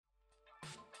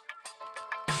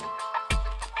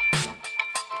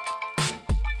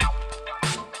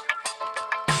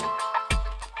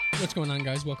What's going on,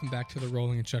 guys? Welcome back to the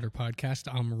Rolling and Shutter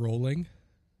podcast. I'm Rolling.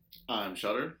 I'm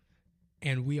Shutter.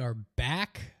 And we are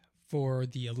back for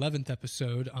the 11th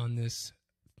episode on this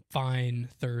fine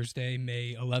Thursday,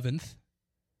 May 11th.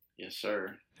 Yes,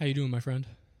 sir. How you doing, my friend?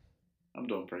 I'm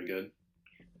doing pretty good.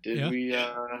 Did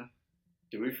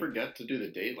we forget to do the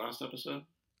date last episode?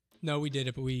 No, we did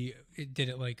it, but we did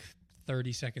it like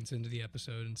 30 seconds into the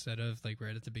episode instead of like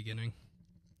right at the beginning.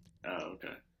 Oh,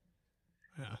 okay.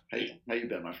 Yeah. How you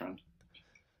been, my friend?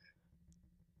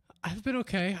 I've been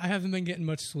okay. I haven't been getting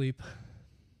much sleep.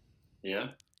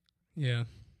 Yeah? Yeah.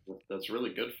 That's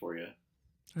really good for you.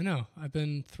 I know. I've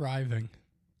been thriving.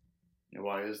 Yeah,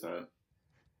 why is that?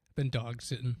 I've been dog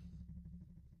sitting.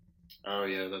 Oh,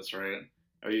 yeah, that's right.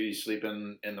 Are you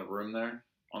sleeping in the room there?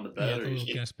 On the bed? Yeah, the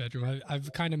little guest bedroom.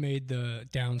 I've kind of made the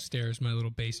downstairs my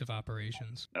little base of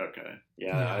operations. Okay.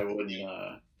 Yeah.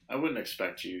 I wouldn't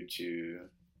expect you to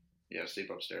sleep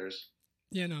upstairs.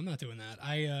 Yeah, no, I'm not doing that.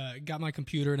 I got my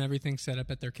computer and everything set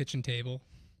up at their kitchen table.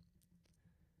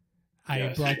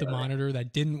 I brought the monitor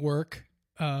that didn't work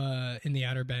in the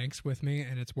Outer Banks with me,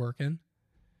 and it's working.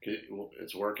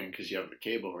 It's working because you have the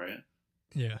cable, right?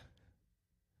 Yeah.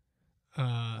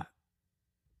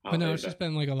 But no, it's just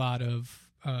been like a lot of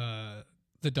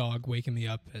the dog waking me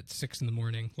up at 6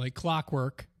 a.m, like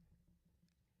clockwork.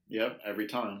 Yep, every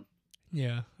time.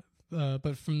 Yeah,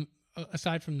 but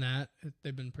aside from that,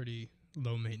 they've been pretty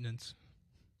low maintenance.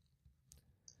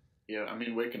 Yeah, I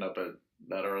mean, waking up at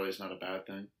that early is not a bad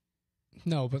thing.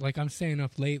 No, but like I'm staying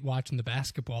up late watching the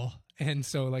basketball, and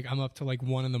so like I'm up to like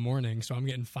 1 a.m, so I'm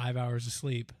getting 5 hours of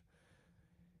sleep.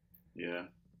 Yeah,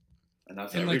 and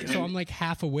so I'm like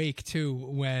half awake too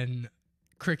when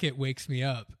Cricket wakes me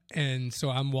up, and so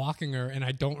I'm walking her, and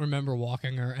I don't remember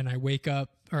walking her, and I wake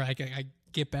up, or I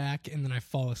get back, and then I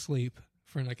fall asleep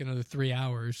for like another 3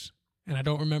 hours, and I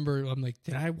don't remember. I'm like,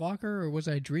 did I walk her, or was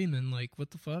I dreaming? Like,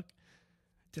 what the fuck?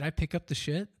 Did I pick up the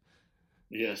shit?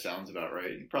 Yeah, sounds about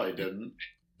right. You probably didn't.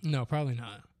 No, probably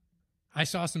not. I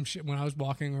saw some shit when I was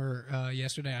walking her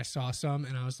yesterday. I saw some,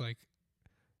 and I was like,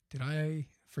 did I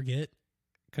forget?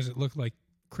 Because it looked like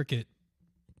Cricket,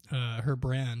 her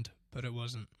brand, but it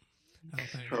wasn't. I don't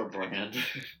think. Her brand.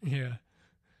 Yeah.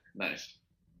 Nice.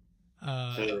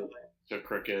 So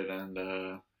Cricket and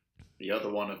the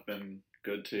other one have been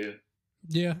good too.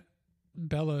 Yeah.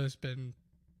 Bella has been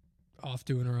off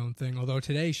doing her own thing. Although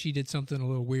today she did something a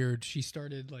little weird. She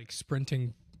started like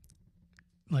sprinting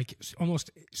like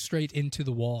almost straight into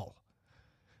the wall.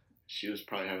 She was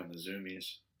probably having the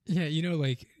zoomies. Yeah,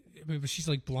 like she's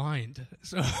like blind.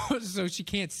 So she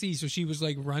can't see. So she was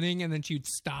like running, and then she'd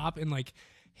stop and like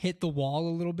hit the wall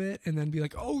a little bit and then be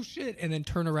like, "Oh shit," and then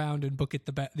turn around and book it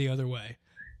the other way.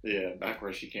 Yeah, back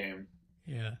where she came.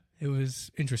 Yeah, it was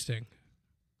interesting.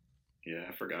 Yeah,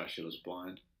 I forgot she was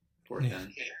blind. Poor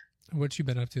thing. What you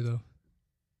been up to though?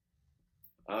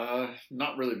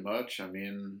 Not really much. I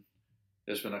mean,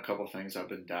 there's been a couple things I've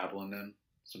been dabbling in.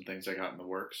 Some things I got in the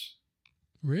works.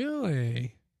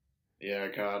 Really? Yeah,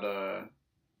 I got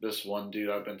this one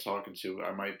dude I've been talking to.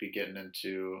 I might be getting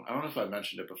into. I don't know if I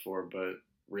mentioned it before, but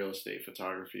real estate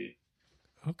photography.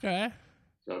 Okay.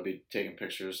 So I'll be taking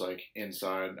pictures like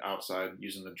inside, outside,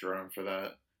 using the drone for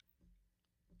that.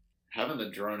 Having the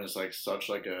drone is like such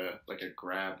like a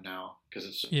grab now because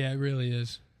it's it really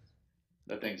is.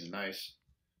 That thing's nice,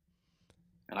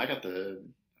 and I got the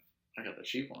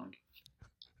cheap one.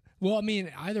 Well, I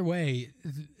mean, either way,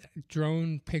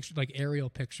 drone pictures, like aerial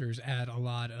pictures, add a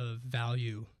lot of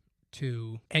value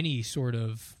to any sort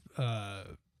of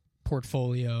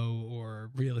portfolio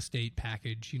or real estate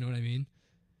package. You know what I mean?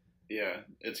 Yeah,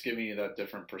 it's giving you that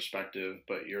different perspective,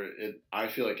 but I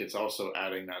feel like it's also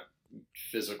adding that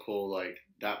physical, like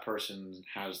that person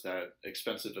has that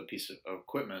expensive a piece of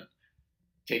equipment,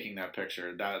 taking that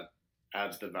picture, that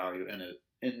adds the value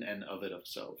in and of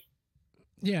itself.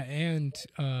 Yeah, and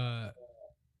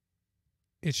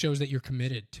it shows that you're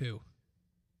committed too.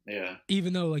 Yeah.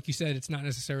 Even though, like you said, it's not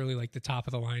necessarily like the top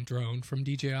of the line drone from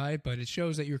DJI, but it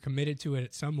shows that you're committed to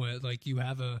it somewhat. Like you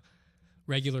have a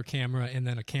regular camera and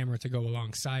then a camera to go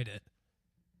alongside it.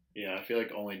 Yeah, I feel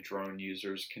like only drone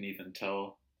users can even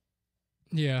tell.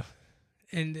 Yeah.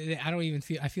 And I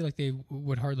feel like they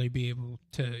would hardly be able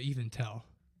to even tell.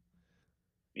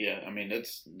 Yeah, I mean,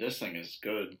 this thing is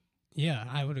good. Yeah,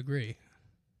 I would agree.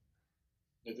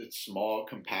 It's small,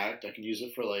 compact. I can use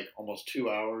it for like almost 2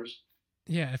 hours.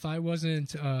 Yeah, if I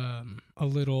wasn't a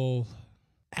little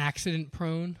accident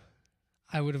prone,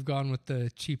 I would have gone with the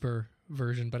cheaper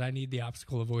version, but I need the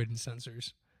obstacle avoidance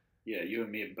sensors. Yeah, you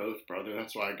and me both, brother.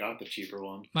 That's why I got the cheaper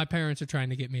one. My parents are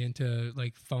trying to get me into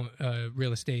like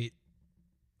real estate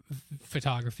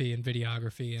photography and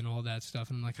videography and all that stuff.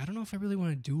 And I'm like, I don't know if I really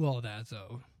want to do all that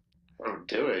though. Oh,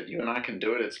 do it. You and I can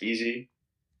do it. It's easy.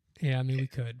 Yeah, I mean, we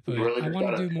could, but Really I good want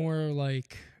to at do it. more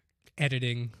like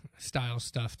editing style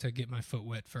stuff to get my foot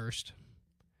wet first.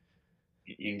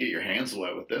 You can get your hands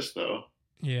wet with this, though.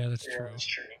 Yeah, that's true.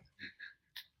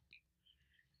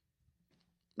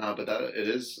 No, but that it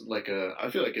is like I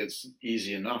feel like it's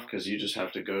easy enough because you just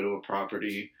have to go to a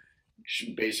property,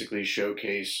 basically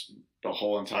showcase the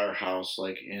whole entire house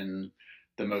like in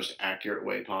the most accurate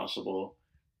way possible,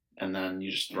 and then you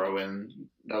just throw in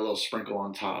that little sprinkle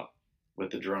on top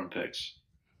with the drone pics.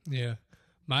 Yeah.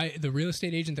 The real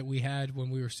estate agent that we had when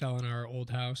we were selling our old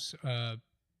house,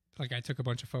 like I took a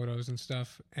bunch of photos and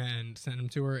stuff and sent them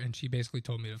to her, and she basically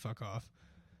told me to fuck off.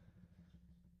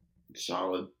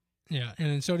 Solid. Yeah, and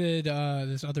then so did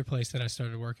this other place that I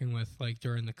started working with, like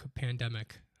during the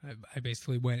pandemic. I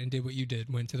basically went and did what you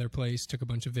did, went to their place, took a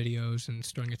bunch of videos and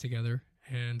strung it together,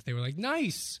 and they were like,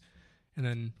 nice, and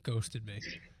then ghosted me.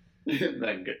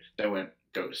 Then they went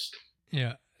ghost.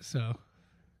 Yeah, so...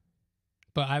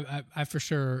 But I for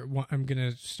sure I'm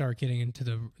gonna start getting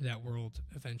into that world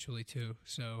eventually too.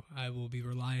 So I will be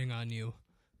relying on you.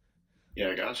 Yeah,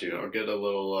 I got you. I'll get a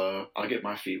little. I'll get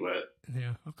my feet wet.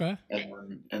 Yeah. Okay.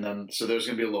 And then so there's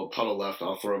gonna be a little puddle left.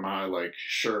 I'll throw my like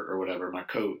shirt or whatever, my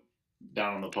coat,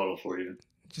 down in the puddle for you.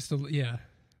 Just yeah.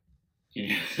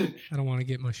 Yeah. I don't want to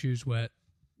get my shoes wet.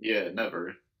 Yeah,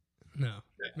 never. No.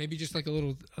 Maybe just like a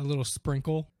little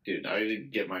sprinkle. Dude, I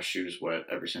get my shoes wet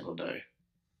every single day.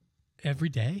 Every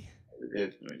day?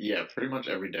 Yeah, pretty much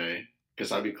every day.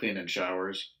 Because I be cleaning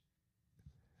showers.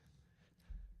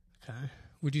 Okay.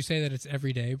 Would you say that it's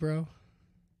every day, bro?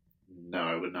 No,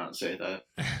 I would not say that.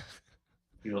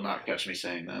 You will not catch me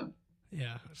saying that.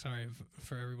 Yeah, sorry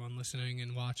for everyone listening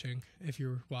and watching, if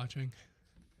you're watching.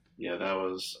 Yeah, that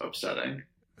was upsetting.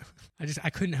 I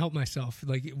couldn't help myself.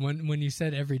 Like when you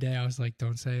said every day, I was like,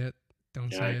 don't say it.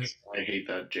 Don't say it. I hate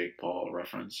that Jake Paul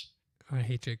reference. I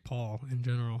hate Jake Paul in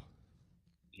general.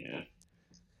 Yeah.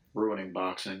 Ruining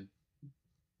boxing.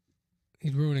 He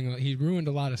ruined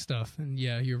a lot of stuff, and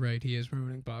yeah, you're right, he is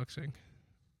ruining boxing.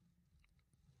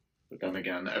 But then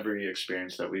again, every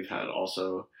experience that we've had,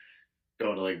 also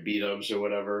going to like beat-ups or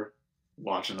whatever,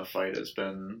 watching the fight has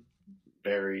been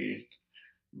very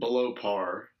below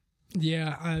par.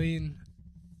 Yeah, I mean,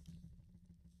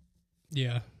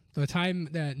 yeah, the time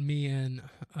that me and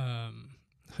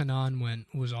Hanan went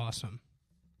was awesome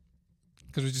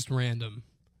because it was just random.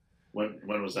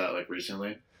 When was that? Like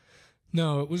recently?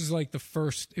 No, it was like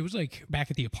it was like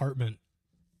back at the apartment.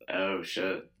 Oh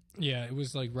shit. Yeah, it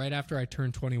was like right after I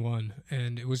turned 21,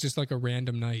 and it was just like a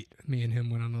random night. Me and him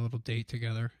went on a little date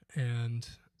together, and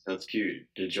That's cute.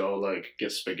 Did y'all like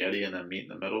get spaghetti and then meet in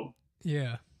the middle?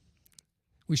 yeah,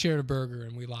 we shared a burger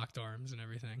and we locked arms and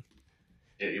everything.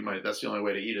 Yeah, you might. That's the only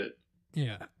way to eat it.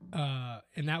 Yeah,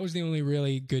 and that was the only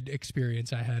really good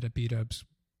experience I had at beat-ups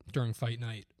during fight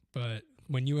night. But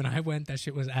when you and I went, that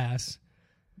shit was ass.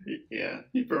 Yeah,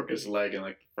 he broke his leg in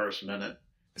like the first minute.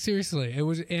 Seriously, it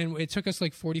was, and it took us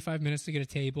like 45 minutes to get a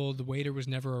table. The waiter was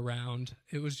never around.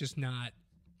 It was just not.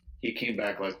 He came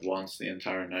back like once the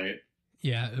entire night.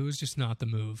 Yeah, it was just not the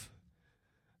move.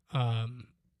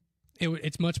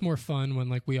 It's much more fun when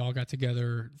like we all got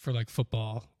together for like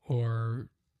football or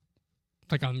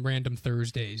like on random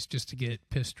Thursdays just to get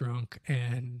pissed drunk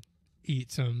and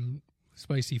eat some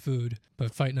spicy food.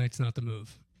 But fight night's not the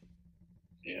move.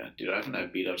 Yeah, dude, I haven't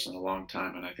had beat-ups in a long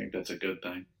time, and I think that's a good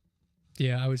thing.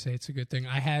 Yeah, I would say it's a good thing.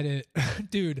 I had it,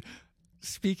 dude.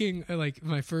 Speaking like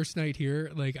my first night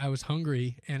here, like I was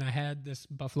hungry and I had this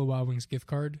Buffalo Wild Wings gift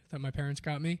card that my parents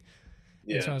got me.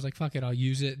 Yeah. And so I was like, fuck it, I'll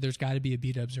use it. There's got to be a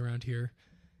beat-ups around here.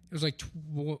 It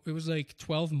was like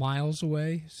 12 miles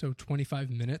away, so 25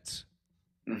 minutes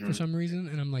for some reason.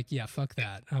 And I'm like, yeah, fuck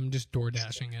that. I'm just door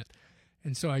dashing it.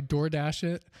 And so I door dash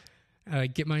it. I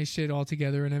get my shit all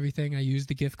together and everything. I use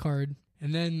the gift card.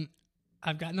 And then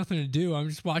I've got nothing to do. I'm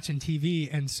just watching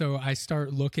TV. And so I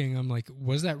start looking. I'm like,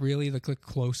 was that really the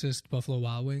closest Buffalo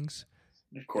Wild Wings?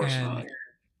 Of course not.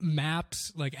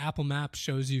 Maps, like Apple Maps,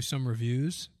 shows you some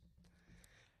reviews.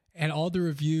 And all the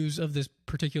reviews of this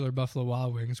particular Buffalo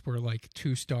Wild Wings were like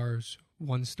 2 stars,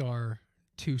 1 star,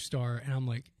 2 star. And I'm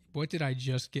like, what did I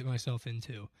just get myself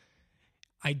into?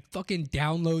 I fucking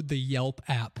download the Yelp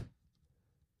app.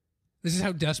 This is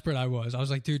how desperate I was. I was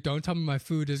like, dude, don't tell me my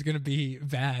food is going to be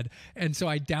bad. And so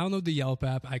I download the Yelp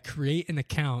app. I create an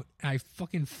account. I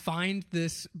fucking find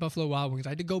this Buffalo Wild Wings. I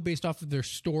had to go based off of their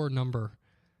store number.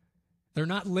 They're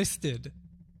not listed.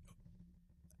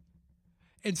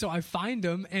 And so I find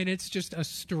them, and it's just a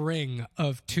string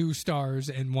of 2 stars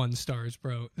and 1 stars,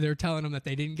 bro. They're telling them that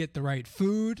they didn't get the right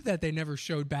food, that they never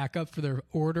showed back up for their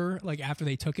order, like after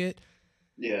they took it.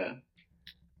 Yeah.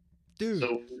 Dude.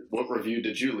 So what review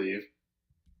did you leave?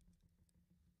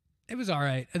 It was all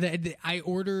right. I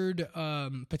ordered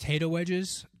potato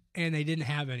wedges, and they didn't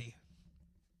have any.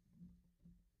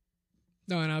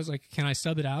 No, and I was like, can I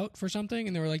sub it out for something?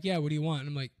 And they were like, yeah, what do you want? And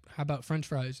I'm like, how about French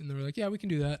fries? And they were like, yeah, we can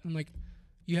do that. I'm like,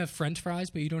 you have French fries,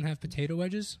 but you don't have potato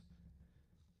wedges?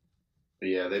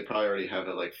 Yeah, they probably already have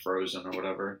it like frozen or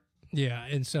whatever. Yeah,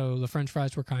 and so the French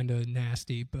fries were kind of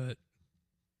nasty, but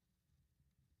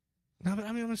no, but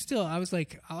I mean,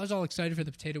 I was all excited for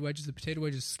the potato wedges. The potato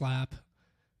wedges slap.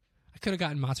 I could have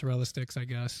gotten mozzarella sticks, I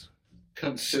guess.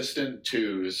 Consistent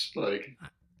 2s, like.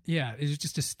 Yeah, it was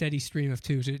just a steady stream of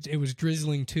 2s. It was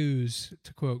drizzling 2s,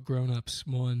 to quote Grown Ups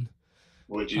 1.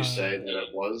 Would you say that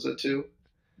it was a 2?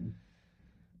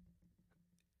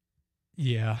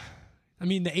 Yeah. I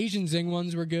mean, the Asian Zing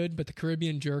ones were good, but the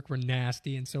Caribbean Jerk were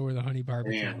nasty, and so were the Honey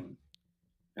Barbecue. Damn.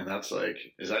 And that's like,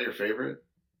 is that your favorite?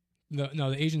 No,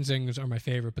 the Asian Zings are my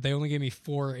favorite, but they only gave me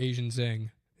 4 Asian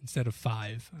Zing instead of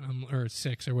 5, or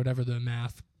 6, or whatever the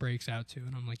math breaks out to.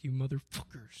 And I'm like, you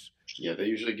motherfuckers. Yeah, they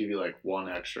usually give you like 1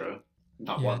 extra,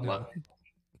 not 1 left.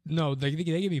 No, they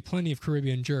give me plenty of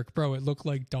Caribbean Jerk, bro. It looked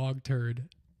like dog turd.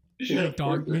 Yeah,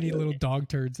 like many little dog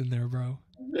turds in there, bro.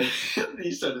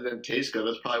 He said it didn't taste good.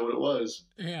 That's probably what it was.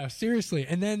 Yeah, seriously.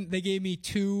 And then they gave me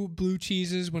 2 blue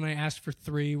cheeses when I asked for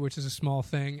 3, which is a small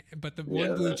thing. But the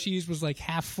one blue cheese was like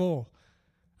half full.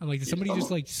 I'm like, did somebody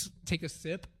just like take a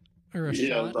sip or a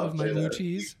shot of my blue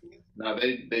cheese? No,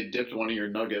 they dipped one of your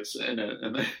nuggets in it,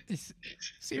 and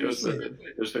seriously,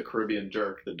 it was the Caribbean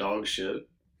Jerk, the dog shit.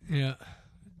 Yeah,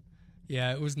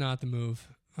 it was not the move,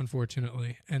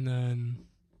 unfortunately. And then,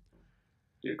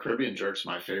 dude, Caribbean Jerk's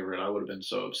my favorite. I would have been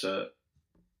so upset.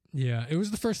 Yeah, it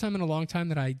was the first time in a long time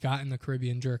that I got in the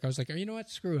Caribbean Jerk. I was like, oh, you know what?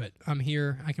 Screw it. I'm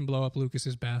here. I can blow up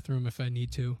Lucas's bathroom if I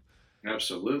need to.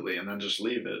 Absolutely, and then just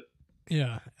leave it.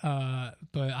 Yeah,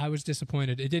 but I was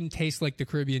disappointed. It didn't taste like the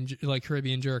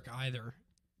Caribbean Jerk either.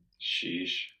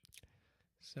 Sheesh.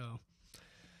 So,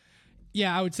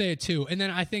 yeah, I would say it too. And then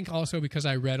I think also because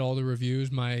I read all the reviews,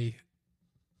 my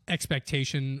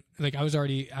expectation, like I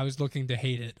was looking to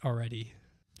hate it already.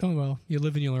 Oh well, you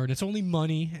live and you learn. It's only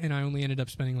money, and I only ended up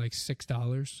spending like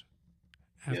 $6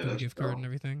 after the gift card and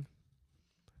everything.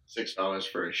 $6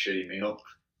 for a shitty meal.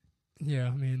 Yeah,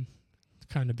 I mean,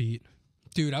 kind of beat.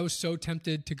 Dude, I was so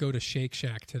tempted to go to Shake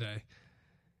Shack today.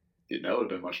 Dude, that would have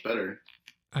been much better.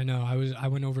 I know. I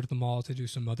went over to the mall to do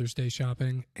some Mother's Day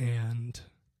shopping, and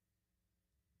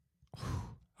I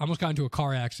almost got into a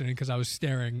car accident because I was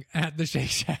staring at the Shake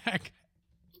Shack.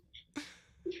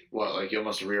 What, like you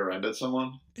almost rear-ended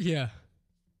someone? Yeah.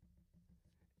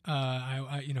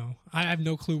 I have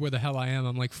no clue where the hell I am.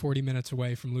 I'm like 40 minutes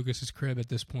away from Lucas's crib at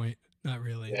this point. Not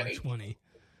really, like 20.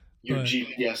 Your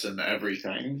GPS and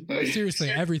everything. Seriously,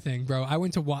 everything, bro. I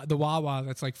went to the Wawa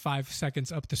that's like 5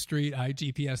 seconds up the street. I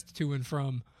GPSed to and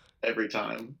from. Every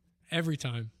time. Every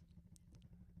time.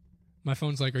 My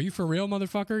phone's like, are you for real,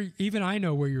 motherfucker? Even I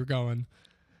know where you're going.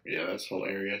 Yeah, that's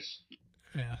hilarious.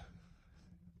 Yeah.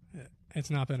 It's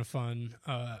not been a fun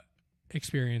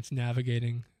experience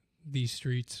navigating these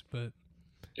streets, but...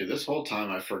 Dude, this whole time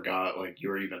I forgot, like, you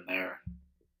were even there.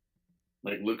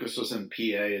 Like, Lucas was in PA,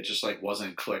 it just, like,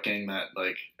 wasn't clicking that,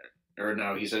 like... Or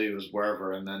no, he said he was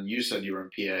wherever, and then you said you were in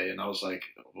PA, and I was like,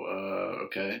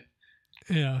 okay.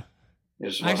 Yeah.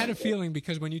 I had a feeling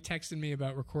because when you texted me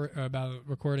about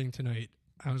recording tonight,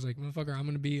 I was like, motherfucker, I'm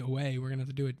going to be away. We're going to have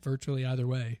to do it virtually either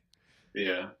way.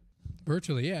 Yeah.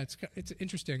 Virtually, yeah. It's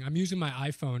interesting. I'm using my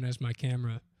iPhone as my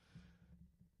camera.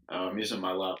 I'm using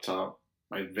my laptop.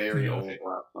 My very old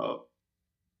laptop.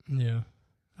 Yeah.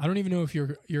 I don't even know if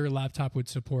your laptop would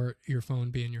support your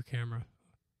phone being your camera.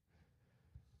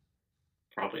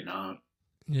 Probably not.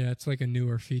 Yeah, it's like a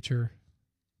newer feature.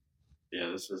 Yeah,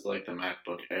 this is like the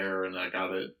MacBook Air, and I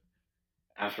got it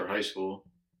after high school.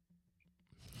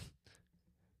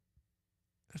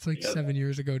 That's like 7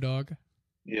 years ago, dog.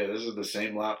 Yeah, this is the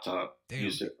same laptop. Damn.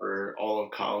 Used it for all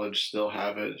of college, still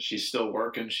have it. She's still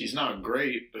working. She's not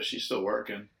great, but she's still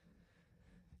working.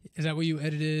 Is that what you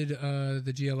edited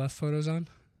the GLF photos on?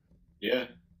 Yeah.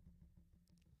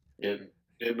 It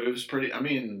moves pretty... I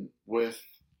mean, with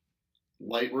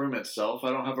Lightroom itself,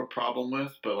 I don't have a problem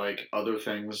with, but like other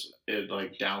things, it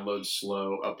like downloads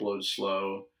slow, uploads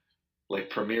slow.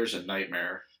 Like Premiere's a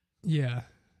nightmare. Yeah.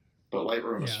 But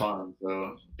Lightroom is fun.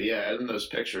 So, but yeah, editing those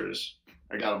pictures,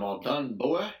 I got them all done,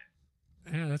 boy.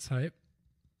 Yeah, that's hype.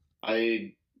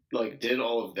 I like did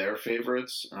all of their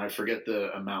favorites, and I forget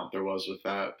the amount there was with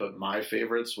that, but my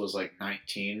favorites was like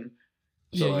 19.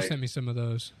 Yeah, So you like, sent me some of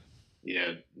those.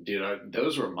 yeah, dude,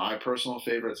 those were my personal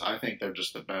favorites. I think they're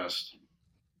just the best.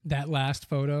 That last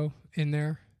photo in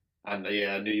there, And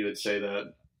yeah, I knew you would say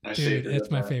that. I dude, saved it it's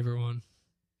in my there. favorite one.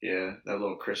 Yeah, that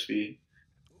little crispy.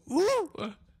 Woo!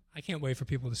 I can't wait for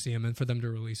people to see them and for them to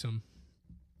release them.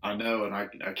 I know, and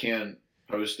I can't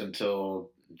post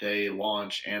until they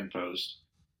launch and post.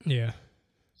 Yeah.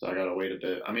 So I gotta wait a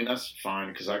bit. I mean, that's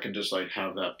fine because I can just like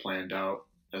have that planned out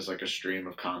as like a stream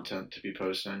of content to be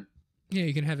posting. Yeah,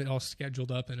 you can have it all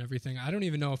scheduled up and everything. I don't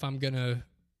even know if I'm gonna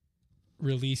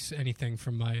release anything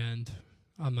from my end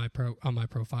on my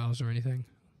profiles or anything.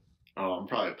 Oh, I'm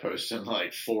probably posting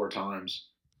like 4 times.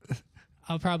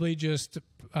 I'll probably just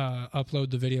upload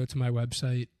the video to my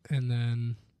website and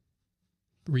then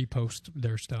repost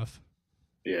their stuff.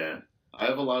 Yeah. I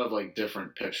have a lot of like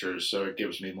different pictures, so it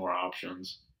gives me more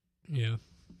options. Yeah.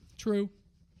 True.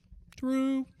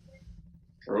 True.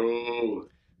 Oh,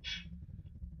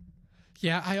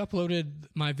 Yeah, I uploaded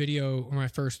my video or my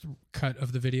first cut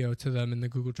of the video to them in the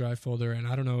Google Drive folder, and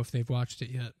I don't know if they've watched it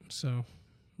yet, so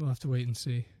we'll have to wait and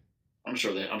see. I'm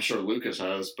sure Lucas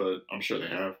has, but I'm sure they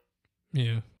have.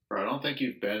 Yeah. I don't think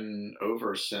you've been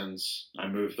over since I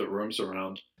moved the rooms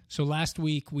around. So last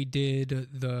week we did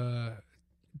the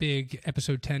big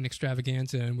episode 10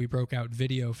 extravaganza, and we broke out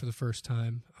video for the first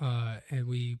time, and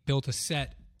we built a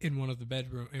set in one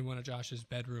of Josh's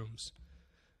bedrooms.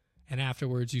 And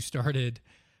afterwards you started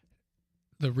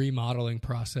the remodeling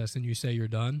process, and you say you're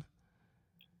done.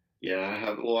 Yeah,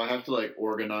 I have to like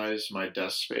organize my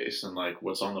desk space and like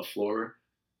what's on the floor,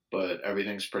 but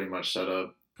everything's pretty much set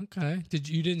up. Okay.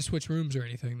 You didn't switch rooms or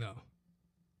anything though?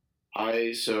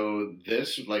 So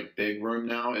this like big room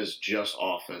now is just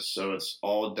office, so it's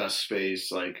all desk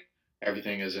space, like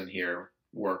everything is in here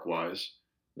work wise.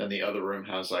 Then the other room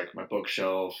has like my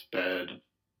bookshelf, bed,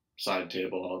 side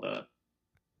table, all that.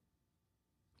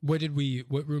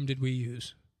 What room did we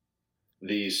use?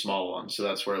 The small one, so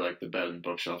that's where like the bed and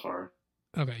bookshelf are.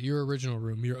 Okay, your original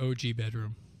room, your OG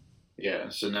bedroom. Yeah,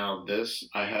 so now this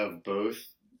I have both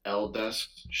L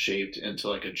desks shaped into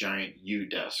like a giant U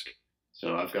desk.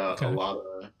 So I've got Okay.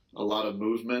 a lot of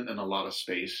movement and a lot of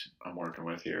space I'm working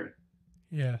with here.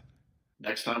 Yeah.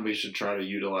 Next time we should try to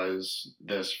utilize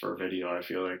this for video, I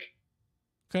feel like.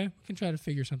 Okay, we can try to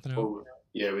figure something out. Oh,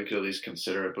 yeah, we could at least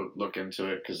consider it, but look into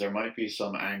it because there might be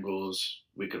some angles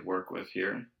we could work with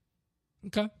here.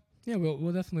 Okay. Yeah,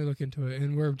 we'll definitely look into it,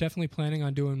 and we're definitely planning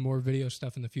on doing more video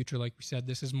stuff in the future. Like we said,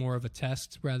 this is more of a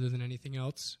test rather than anything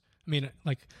else. I mean,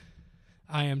 like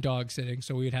I am dog sitting,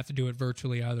 so we would have to do it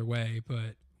virtually either way.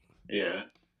 But yeah,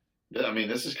 I mean,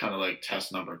 this is kind of like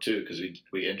test number 2 because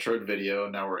we introed video,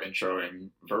 now we're introing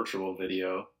virtual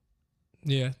video.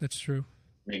 Yeah, that's true.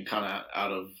 I mean, kind of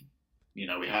out of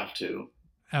we have to.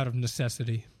 Out of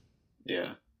necessity.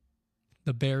 Yeah.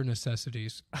 The bare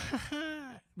necessities.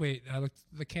 Wait, I looked.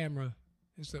 The camera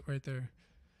is that right there?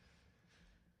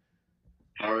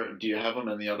 Do you have them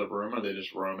in the other room, or are they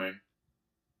just roaming?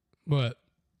 What?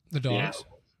 The dogs?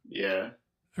 Yeah.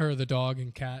 Or the dog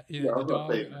and cat? Yeah, the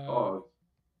dog. Dog.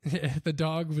 The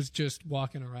dog was just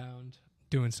walking around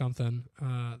doing something.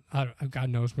 God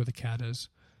knows where the cat is.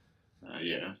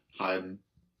 Yeah, hiding.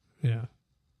 Yeah.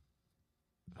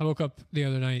 I woke up the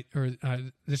other night,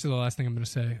 this is the last thing I'm going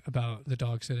to say about the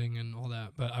dog sitting and all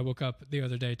that, but I woke up the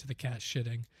other day to the cat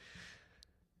shitting.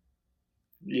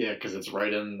 Yeah, because it's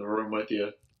right in the room with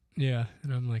you. Yeah,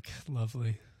 and I'm like,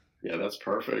 lovely. Yeah, that's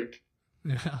perfect.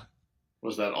 Yeah.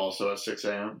 Was that also at 6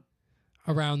 a.m.?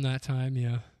 Around that time,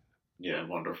 yeah. Yeah,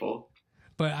 wonderful.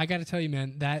 But I got to tell you,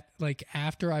 man, that like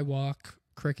after I walk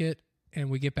Cricket and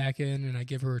we get back in and I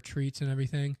give her treats and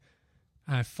everything,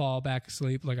 I fall back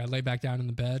asleep. Like I lay back down in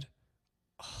the bed.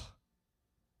 Oh,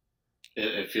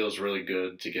 It feels really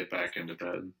good to get back into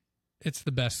bed. it's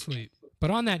the best sleep.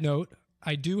 But on that note,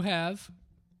 I do have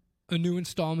a new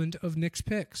installment of Nick's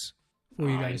Picks for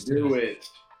you guys today. Do it,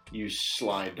 you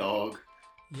sly dog.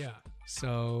 Yeah.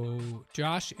 So,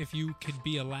 Josh, if you could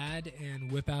be a lad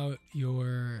and whip out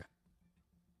your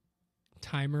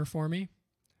timer for me.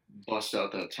 Bust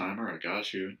out that timer. I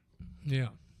got you. Yeah.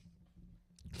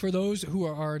 For those who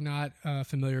are not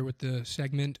familiar with the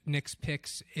segment, Nick's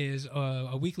Picks is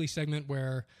a weekly segment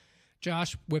where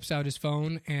Josh whips out his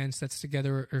phone and sets a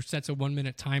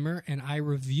 1-minute timer, and I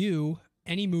review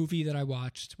any movie that I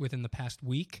watched within the past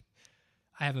week.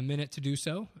 I have a minute to do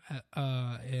so,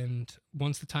 and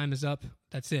once the time is up,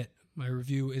 that's it. My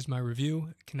review is my review.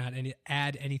 Cannot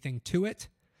add anything to it.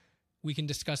 We can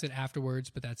discuss it afterwards,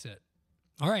 but that's it.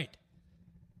 All right.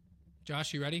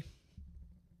 Josh, you ready?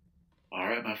 All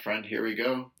right, right, my friend, here we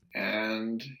go.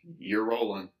 And you're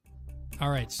rolling. All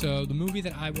right, so the movie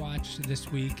that I watched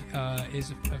this week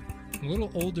is a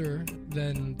little older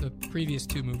than the previous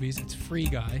two movies. It's Free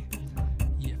Guy.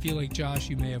 I feel like, Josh,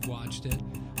 you may have watched it.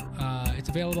 It's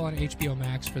available on HBO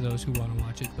Max for those who want to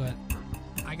watch it, but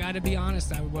I got to be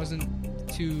honest, I wasn't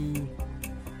too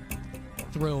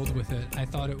thrilled with it. I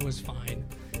thought it was fine.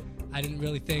 I didn't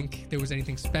really think there was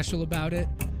anything special about it.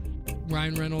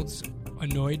 Ryan Reynolds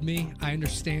annoyed me. I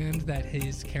understand that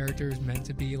his character is meant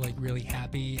to be like really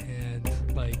happy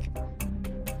and like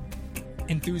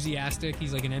enthusiastic.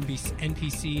 He's like an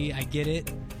NPC. I get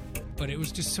it, but it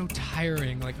was just so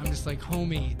tiring. Like, I'm just like,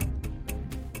 homie,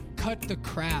 cut the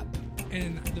crap.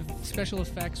 And the special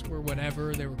effects were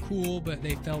whatever. They were cool, but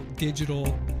they felt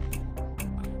digital.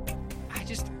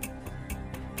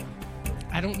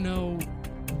 I don't know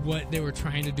what they were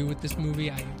trying to do with this movie.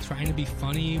 I'm trying to be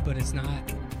funny, but it's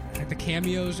not. Like, the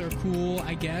cameos are cool,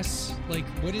 I guess. Like,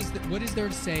 what is there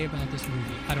to say about this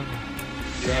movie? I don't know.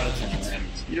 You're out of time.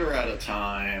 You're out of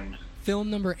time. Film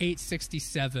number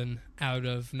 867 out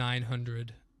of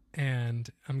 900, and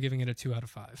I'm giving it a 2 out of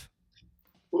 5.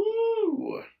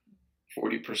 Ooh,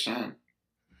 40%.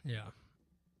 Yeah.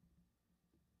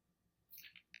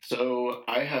 So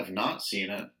I have not seen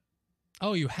it.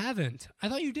 Oh, you haven't? I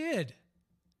thought you did.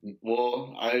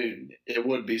 Well, it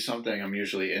would be something I'm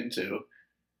usually into,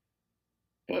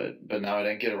 but now I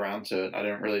didn't get around to it. I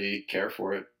didn't really care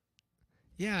for it.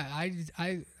 Yeah, I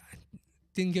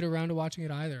didn't get around to watching it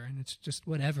either, and it's just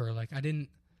whatever. Like, I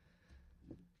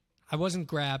wasn't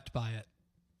grabbed by it.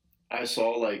 I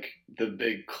saw like the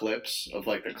big clips of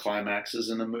like the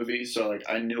climaxes in the movie, so like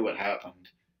I knew what happened.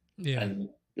 Yeah. And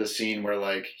the scene where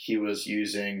like he was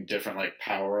using different like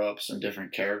power-ups and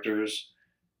different characters,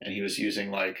 and he was using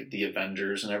like the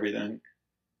Avengers and everything.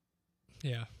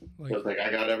 Yeah. But like I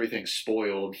got everything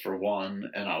spoiled for one,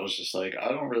 and I was just like, I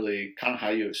don't really, kind of how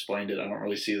you explained it, I don't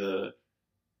really see the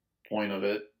point of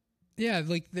it. Yeah,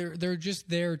 like they're just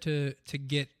there to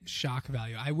get shock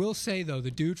value. I will say though, the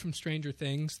dude from Stranger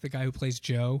Things, the guy who plays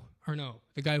Joe, or no,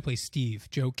 the guy who plays Steve,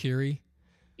 Joe Keery.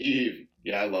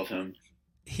 Yeah, I love him.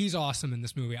 He's awesome in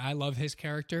this movie. I love his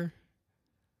character.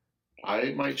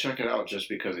 I might check it out just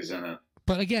because he's in it.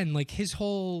 But again, like his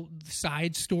whole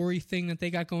side story thing that they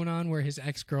got going on where his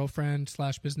ex-girlfriend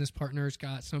 / business partner's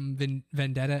got some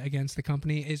vendetta against the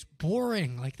company is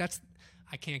boring. Like I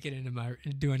can't get into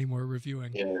do any more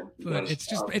reviewing. Yeah. But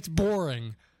it's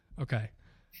boring. Okay.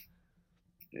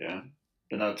 Yeah.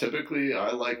 But no, typically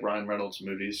I like Ryan Reynolds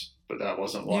movies, but that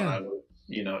wasn't one I was,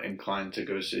 inclined to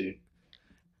go see.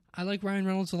 I like Ryan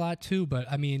Reynolds a lot too,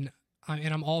 but I mean,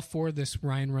 I'm all for this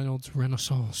Ryan Reynolds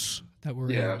renaissance that we're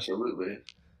in. Yeah, absolutely.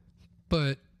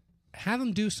 But have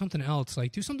him do something else,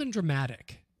 like do something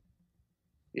dramatic.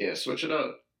 Yeah, switch it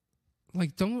up.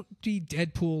 Like, don't be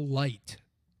Deadpool light.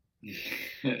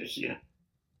 Yeah.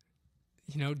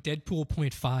 Deadpool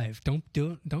 0.5.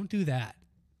 Don't do that.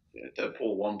 Yeah,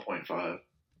 Deadpool 1.5.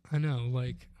 I know,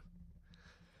 like,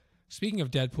 speaking of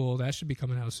Deadpool, that should be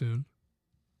coming out soon.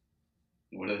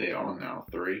 What are they on now?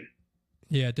 3?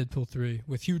 Yeah, Deadpool 3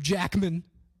 with Hugh Jackman.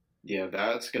 Yeah,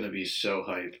 that's going to be so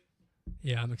hype.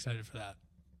 Yeah, I'm excited for that.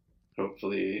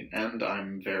 Hopefully, and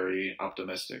I'm very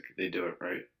optimistic they do it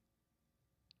right.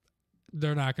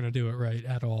 They're not going to do it right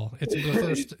at all. It's the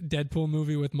first Deadpool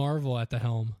movie with Marvel at the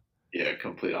helm. Yeah,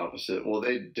 complete opposite. Well,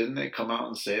 didn't they come out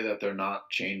and say that they're not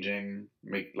changing,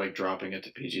 dropping it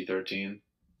to PG-13?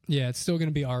 Yeah, it's still going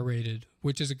to be R-rated,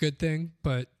 which is a good thing,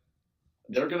 but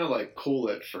they're going to cool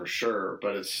it for sure,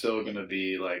 but it's still going to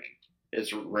be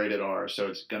it's rated R, so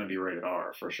it's going to be rated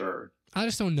R for sure. I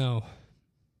just don't know.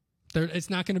 It's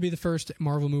not going to be the first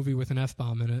Marvel movie with an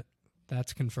F-bomb in it.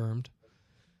 That's confirmed.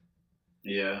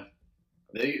 Yeah.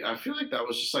 I feel like that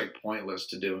was just pointless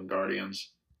to do in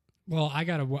Guardians. Well, I'm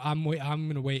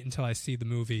going to wait until I see the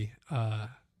movie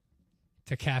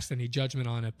to cast any judgment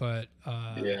on it, but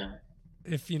yeah.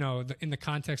 If in the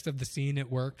context of the scene it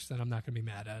works, then I'm not going to be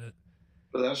mad at it.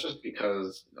 But that's just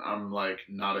because I'm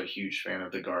not a huge fan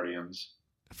of the Guardians.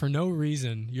 For no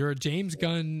reason. You're a James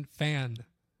Gunn fan.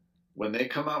 When they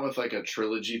come out with a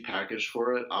trilogy package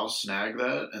for it, I'll snag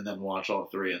that and then watch all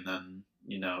 3 and then,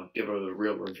 give a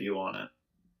real review on it.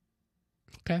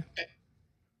 Okay.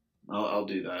 I'll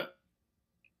do that.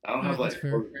 I don't have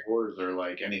wars or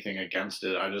anything against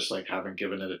it. I just haven't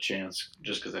given it a chance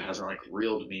just because it hasn't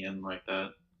reeled me in like that.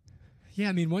 Yeah,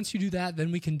 I mean, once you do that,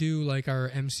 then we can do our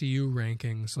MCU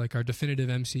rankings, our definitive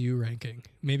MCU ranking.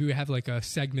 Maybe we have a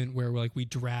segment where we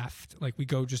draft, we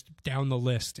go just down the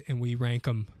list and we rank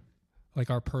them,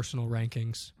 our personal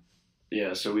rankings.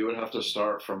 Yeah, so we would have to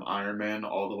start from Iron Man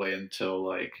all the way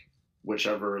until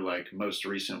whichever like most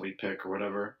recent we pick or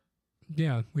whatever.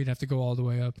 Yeah, we'd have to go all the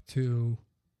way up to,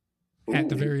 at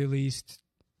the Ooh, very least,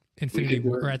 we Infinity could do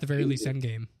War, it or in at the very least, phases.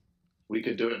 Endgame. We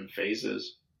could do it in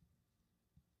phases,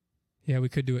 Yeah, we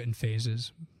could do it in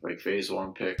phases. like phase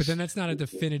one But then picks. that's not a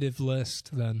definitive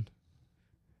list, then.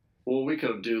 Well, we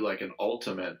could do like an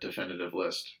ultimate definitive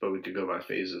list, but we could go by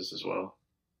phases as well.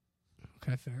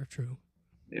 Okay, fair, true.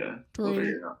 Yeah, we'll True.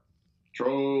 figure it out.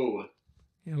 True.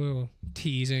 Yeah, a little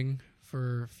teasing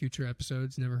for future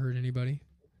episodes. Never hurt anybody.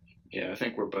 Yeah, I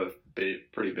think we're both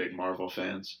pretty big Marvel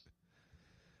fans.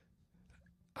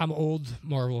 I'm old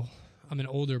Marvel. I'm an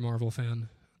older Marvel fan.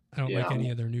 I don't Yeah, like any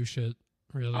of their new shit,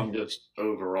 really. I'm just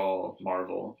overall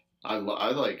Marvel. I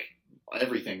like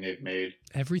everything they've made.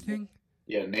 Everything?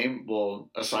 Yeah,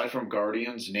 aside from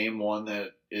Guardians, name one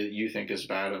that you think is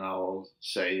bad, and I'll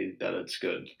say that it's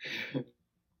good.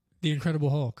 The Incredible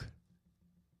Hulk.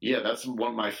 Yeah, that's one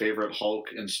of my favorite Hulk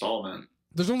installment.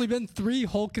 There's only been 3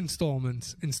 Hulk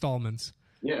installments.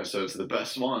 Yeah, so it's the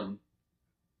best one.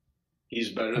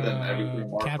 He's better than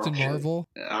everything. Captain Marvel.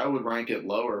 I would rank it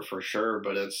lower for sure,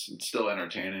 but it's still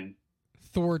entertaining.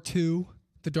 Thor 2,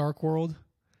 The Dark World.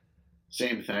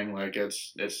 Same thing, like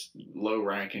it's low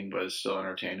ranking, but it's still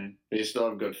entertaining. They still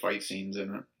have good fight scenes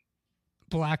in it.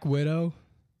 Black Widow.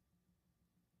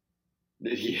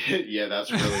 Yeah,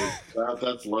 that's really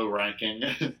that's low ranking.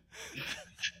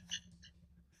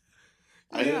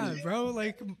 Yeah, bro.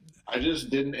 Like, I just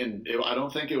didn't. I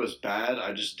don't think it was bad.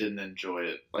 I just didn't enjoy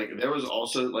it. Like there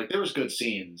was good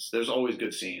scenes. There's always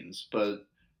good scenes, but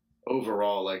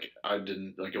overall, like I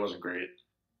didn't like. It wasn't great.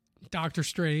 Doctor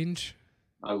Strange.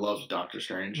 I loved Doctor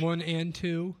Strange 1 and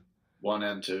 2. 1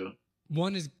 and 2.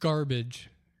 1 is garbage.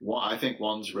 I think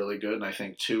 1's really good, and I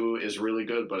think 2 is really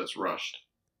good, but it's rushed.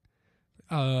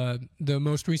 The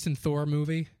most recent Thor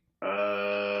movie.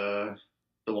 The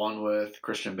one with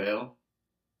Christian Bale.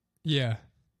 Yeah.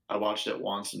 I watched it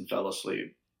once and fell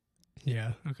asleep.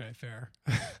 Yeah. Okay. Fair.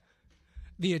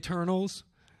 The Eternals.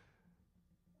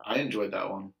 I enjoyed that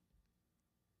one.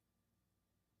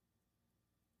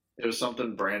 It was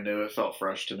something brand new. It felt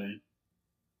fresh to me.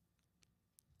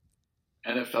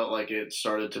 And it felt like it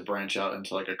started to branch out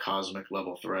into like a cosmic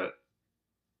level threat.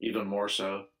 Even more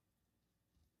so.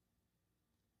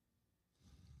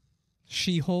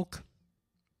 She-Hulk.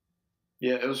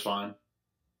 Yeah, it was fine.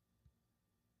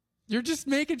 You're just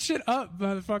making shit up,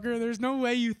 motherfucker. There's no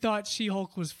way you thought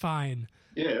She-Hulk was fine.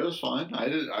 Yeah, it was fine. I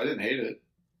didn't hate it.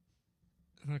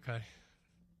 Okay.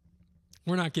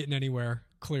 We're not getting anywhere,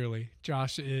 clearly.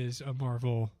 Josh is a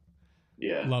Marvel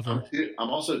lover. I'm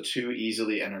also too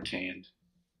easily entertained.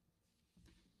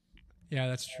 Yeah,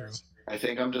 that's true. I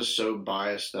think I'm just so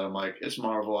biased that I'm like, it's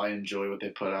Marvel. I enjoy what they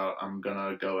put out. I'm going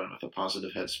to go in with a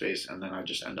positive headspace, and then I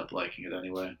just end up liking it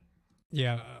anyway.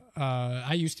 Yeah,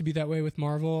 I used to be that way with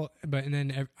Marvel, and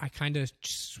then I kind of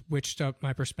switched up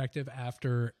my perspective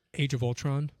after Age of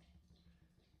Ultron.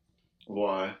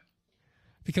 Why?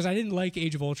 Because I didn't like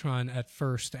Age of Ultron at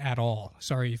first at all.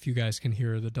 Sorry if you guys can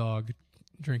hear the dog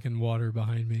drinking water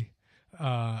behind me.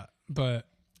 But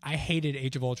I hated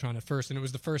Age of Ultron at first, and it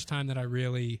was the first time that I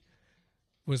really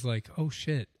was like, oh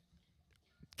shit,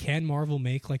 can Marvel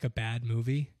make like a bad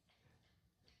movie?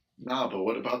 Nah, but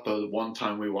what about the one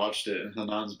time we watched it in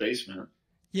Hanan's basement?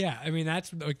 Yeah, I mean,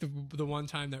 that's like the one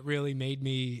time that really made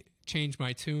me change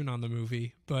my tune on the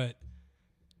movie. But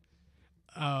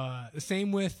the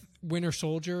same with Winter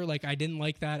Soldier. Like, I didn't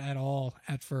like that at all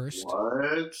at first.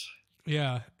 What?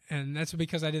 Yeah, and that's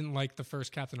because I didn't like the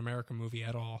first Captain America movie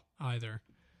at all either.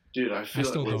 Dude, I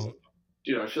still don't.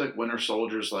 Dude, I feel like Winter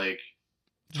Soldier's like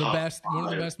one of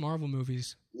the best Marvel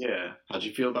movies. Yeah. How'd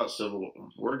you feel about Civil War?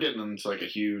 We're getting into like a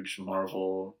huge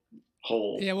Marvel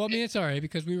hole. Yeah, well, I mean, it's all right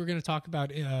because we were going to talk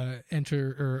about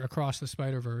Across the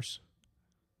Spider-Verse.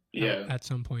 Yeah. At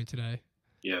some point today.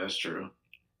 Yeah, that's true.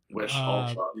 Which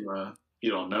also,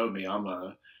 you don't know me, I'm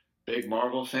a big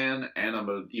Marvel fan, and I'm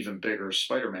an even bigger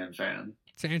Spider-Man fan.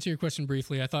 To answer your question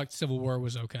briefly, I thought Civil War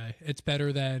was okay. It's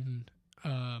better than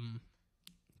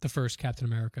the first Captain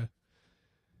America.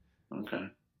 Okay.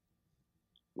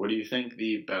 What do you think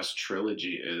the best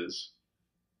trilogy is?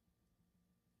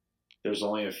 There's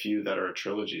only a few that are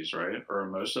trilogies, right? Or are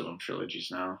most of them trilogies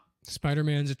now?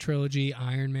 Spider-Man's a trilogy.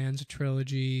 Iron Man's a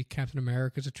trilogy. Captain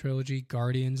America's a trilogy.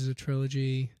 Guardians is a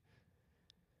trilogy.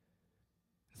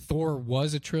 Thor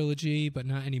was a trilogy, but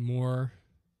not anymore.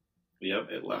 Yep,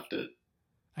 it left it.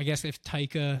 I guess if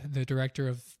Taika, the director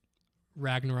of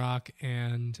Ragnarok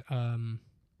and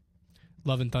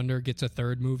Love and Thunder, gets a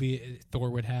third movie, Thor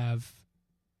would have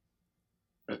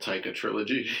a Taika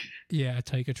trilogy. Yeah, a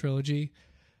Taika trilogy,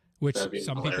 which some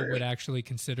hilarious. people would actually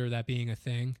consider that being a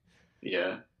thing.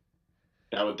 Yeah.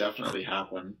 That would definitely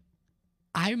happen.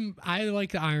 I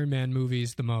like the Iron Man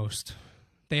movies the most.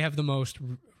 They have the most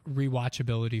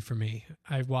rewatchability for me.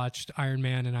 I've watched Iron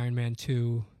Man and Iron Man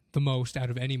 2 the most out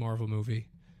of any Marvel movie.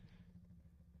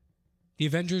 The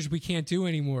Avengers we can't do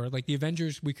anymore. Like the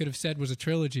Avengers we could have said was a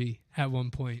trilogy at one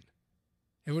point.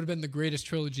 It would have been the greatest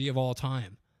trilogy of all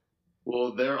time.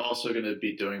 Well, they're also going to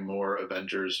be doing more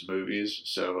Avengers movies,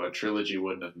 so a trilogy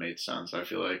wouldn't have made sense, I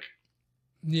feel like.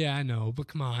 Yeah, I know, but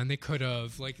come on, they could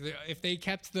have. Like, if they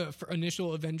kept the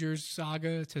initial Avengers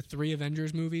saga to 3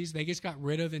 Avengers movies, they just got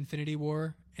rid of Infinity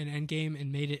War and Endgame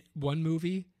and made it one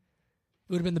movie, it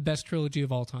would have been the best trilogy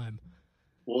of all time.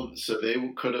 Well, so they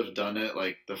could have done it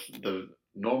like the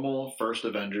normal first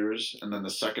Avengers, and then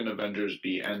the second Avengers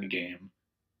be Endgame,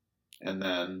 and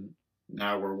then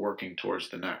now we're working towards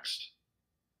the next.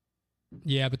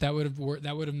 Yeah, but that would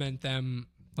have meant them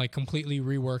like completely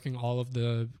reworking all of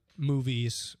the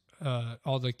movies,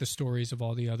 all like the stories of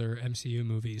all the other MCU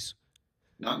movies.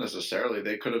 Not necessarily.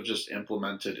 They could have just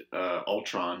implemented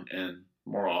Ultron in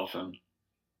more often.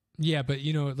 Yeah, but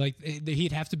you know, like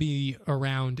he'd have to be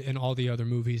around in all the other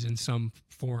movies in some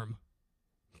form.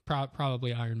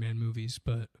 Probably Iron Man movies,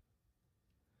 but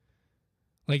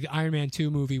like the Iron Man 2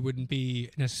 movie wouldn't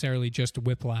be necessarily just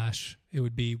Whiplash. It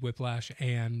would be Whiplash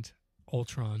and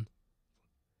Ultron.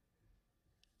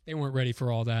 They weren't ready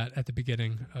for all that at the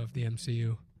beginning of the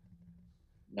MCU.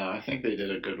 No, I think they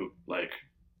did a good like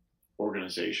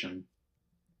organization.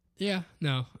 Yeah,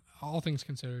 no, all things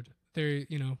considered,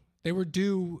 they were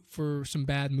due for some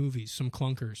bad movies, some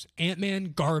clunkers.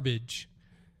 Ant-Man, garbage.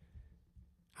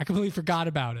 I completely forgot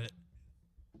about it.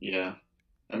 Yeah.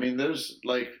 I mean, there's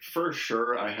like for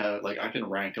sure I have like I can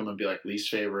rank them and be like least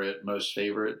favorite, most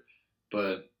favorite,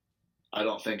 but I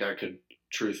don't think I could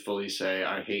truthfully say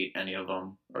I hate any of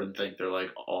them or think they're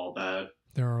like all bad.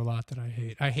 There are a lot that I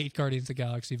hate. I hate Guardians of the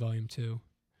Galaxy Volume 2.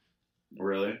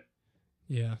 Really?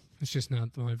 Yeah, it's just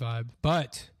not my vibe.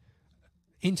 But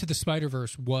Into the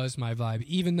Spider-Verse was my vibe,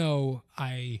 even though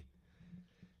I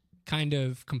kind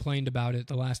of complained about it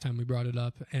the last time we brought it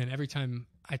up, and every time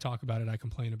I talk about it, I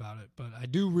complain about it. But I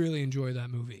do really enjoy that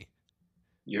movie.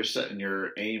 You're setting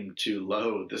your aim too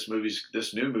low. This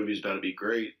new movie's about to be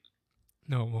great.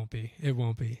 No, it won't be. It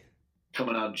won't be.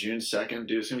 Coming out June 2nd,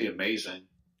 dude, it's gonna be amazing.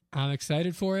 I'm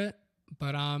excited for it,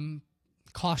 but I'm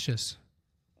cautious.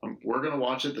 We're gonna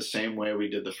watch it the same way we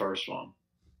did the first one.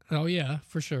 Oh yeah,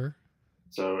 for sure.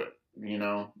 So,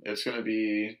 it's gonna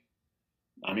be.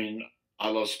 I mean, I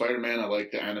love Spider-Man. I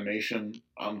like the animation.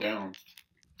 I'm down.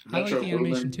 I like the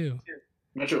animation too.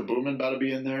 Metro Boomin about to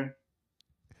be in there.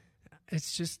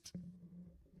 It's just,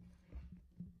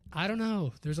 I don't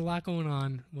know. There's a lot going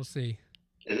on. We'll see.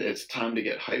 It's time to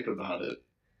get hype about it.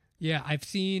 Yeah, I've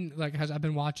seen, like, I've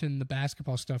been watching the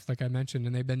basketball stuff, like I mentioned,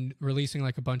 and they've been releasing,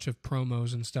 like, a bunch of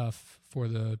promos and stuff for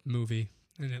the movie,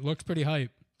 and it looks pretty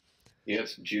hype. Yeah,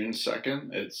 it's June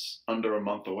 2nd. It's under a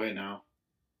month away now.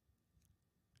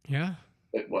 Yeah.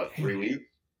 Like, what, 3 weeks?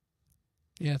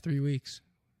 Yeah, 3 weeks.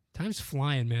 Time's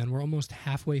flying, man. We're almost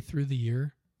halfway through the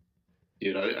year.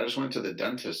 Dude, I just went to the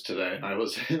dentist today, and I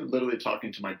was literally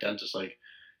talking to my dentist, like,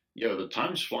 yo, the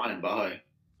time's flying by.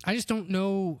 I just don't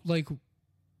know, like,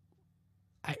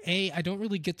 I don't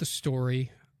really get the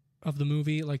story of the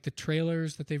movie. Like, the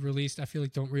trailers that they've released, I feel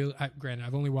like don't really, granted,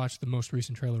 I've only watched the most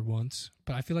recent trailer once,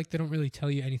 but I feel like they don't really tell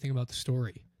you anything about the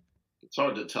story. It's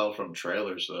hard to tell from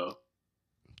trailers, though.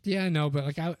 Yeah, I know,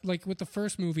 but like with the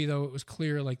first movie, though, it was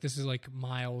clear, like, this is, like,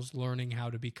 Miles learning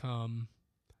how to become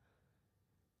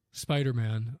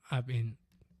Spider-Man. I mean,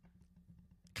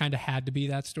 kind of had to be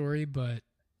that story, but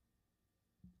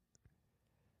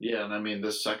yeah, and I mean,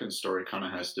 this second story kind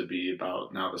of has to be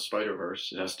about now the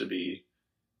Spider-Verse. It has to be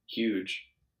huge.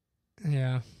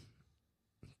 Yeah.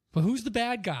 But who's the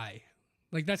bad guy?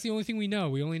 Like, that's the only thing we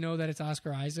know. We only know that it's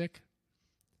Oscar Isaac.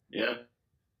 Yeah.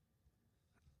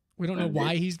 We don't know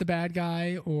why he's the bad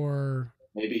guy, or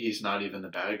maybe he's not even the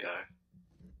bad guy.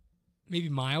 Maybe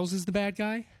Miles is the bad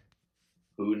guy?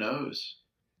 Who knows?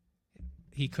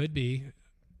 He could be.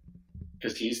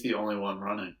 Because he's the only one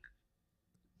running.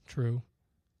 True.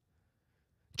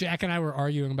 Jack and I were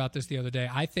arguing about this the other day.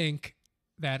 I think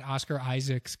that Oscar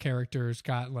Isaac's character's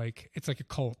got, like, it's like a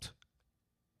cult.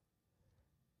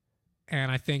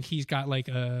 And I think he's got, like,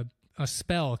 a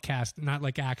spell cast, not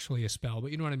like actually a spell,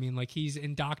 but you know what I mean? Like, he's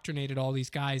indoctrinated all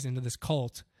these guys into this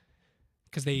cult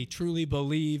because they truly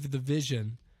believe the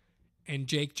vision. And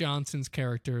Jake Johnson's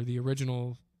character, the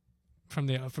original from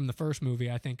the first movie,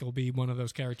 I think will be one of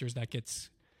those characters that gets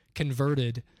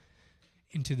converted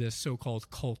into this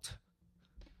so-called cult.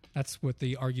 That's what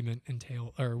the argument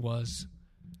was.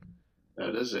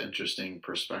 That is an interesting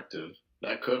perspective.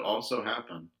 That could also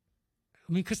happen.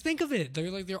 I mean, because think of it.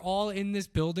 They're all in this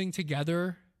building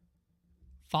together,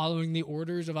 following the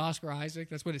orders of Oscar Isaac.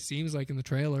 That's what it seems like in the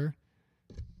trailer.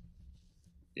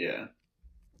 Yeah.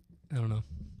 I don't know.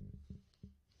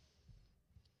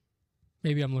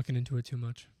 Maybe I'm looking into it too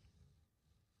much.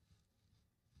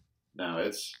 No,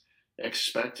 it's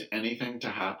expect anything to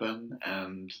happen,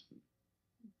 and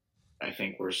I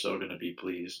think we're still going to be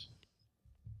pleased.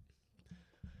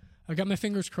 I've got my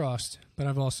fingers crossed, but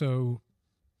I've also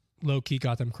low-key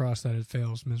got them crossed that it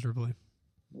fails miserably.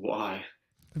 Why?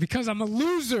 Because I'm a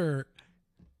loser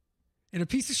and a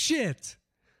piece of shit.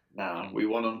 No, we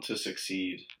want them to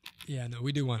succeed. Yeah, no,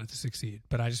 we do want it to succeed,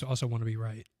 but I just also want to be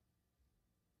right.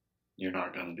 You're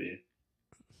not going to be.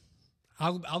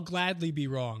 I'll gladly be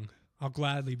wrong. I'll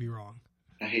gladly be wrong.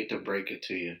 I hate to break it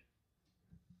to you.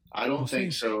 I don't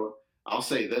think so. I'll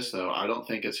say this though. I don't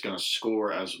think it's going to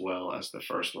score as well as the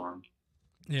first one.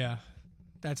 Yeah,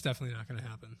 that's definitely not going to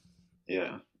happen.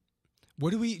 Yeah. What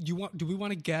do we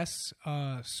want to guess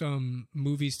some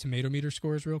movies' tomato meter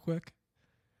scores real quick?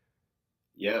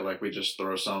 Yeah, like we just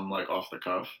throw some like off the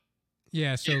cuff.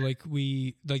 Yeah, so like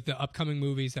the upcoming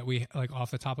movies that we like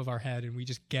off the top of our head, and we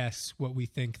just guess what we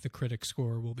think the critic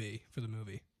score will be for the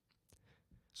movie.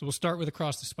 So we'll start with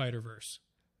Across the Spider-Verse.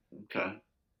 Okay.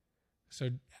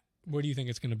 So what do you think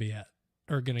it's going to be at,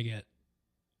 or going to get?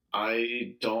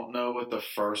 I don't know what the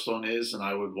first one is, and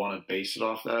I would want to base it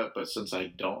off that. But since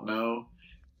I don't know,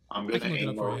 I'm going to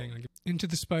aim for. Hang on. Into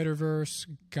the Spider-Verse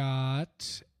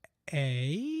got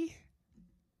a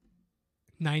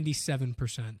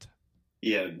 97%.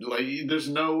 Yeah, like there's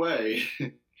no way.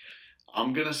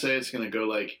 I'm gonna say it's gonna go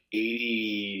like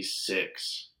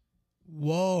 86.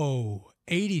 Whoa,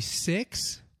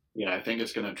 86? Yeah, I think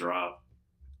it's gonna drop.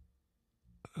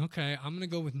 Okay, I'm gonna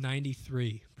go with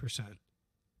 93%.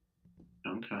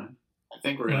 Okay, I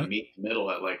think we're gonna meet the middle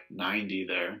at like 90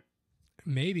 there.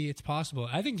 Maybe it's possible.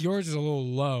 I think yours is a little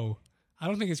low. I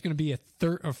don't think it's gonna be a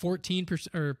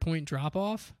 14% or point drop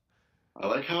off. I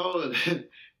like how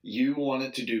you want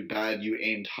it to do bad, you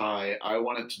aimed high. I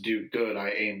want it to do good, I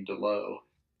aimed low.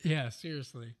 Yeah,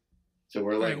 seriously. So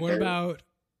we're like, what about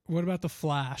the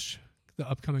Flash, the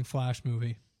upcoming Flash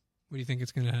movie? What do you think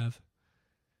it's going to have?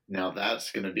 Now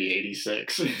that's going to be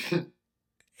 86.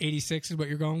 86 is what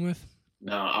you're going with?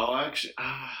 No, I'll actually,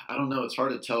 I don't know. It's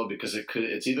hard to tell because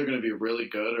it's either going to be really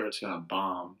good or it's going to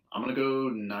bomb. I'm going to go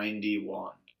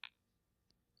 91.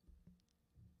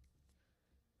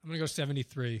 I'm going to go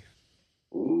 73.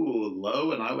 Ooh,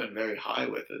 low, and I went very high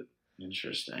with it.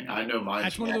 Interesting. I know mine.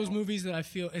 That's one of those movies that I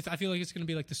feel like it's going to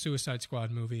be like the Suicide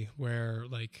Squad movie, where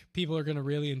like people are going to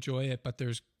really enjoy it, but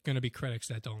there's going to be critics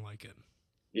that don't like it.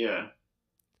 Yeah.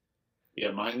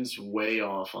 Yeah, mine's way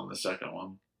off on the second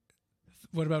one.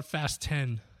 What about Fast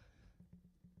 10?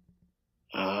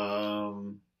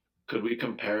 Could we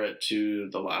compare it to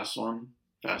the last one,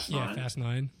 Fast 9? Yeah, Fast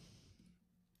 9.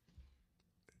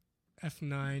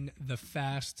 F9, The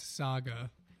Fast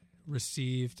Saga,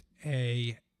 received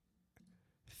a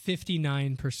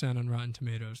 59% on Rotten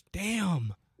Tomatoes.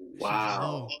 Damn.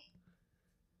 Wow.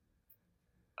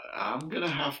 I'm going to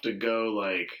have to go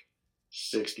like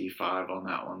 65 on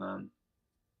that one then.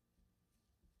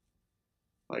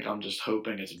 Like, I'm just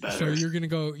hoping it's better. So you're going to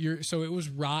go, so it was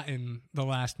Rotten, the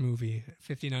last movie.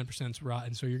 59% is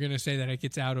Rotten. So you're going to say that it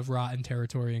gets out of Rotten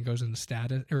territory and goes into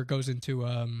status, or goes into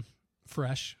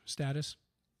fresh status?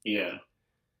 Yeah.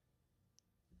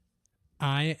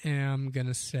 I am going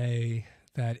to say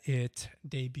that it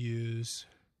debuts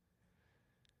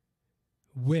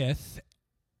with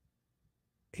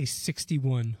a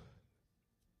 61.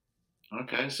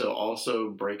 Okay, so also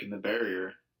breaking the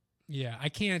barrier. Yeah, I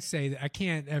can't say that. I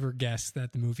can't ever guess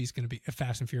that the movie's going to be a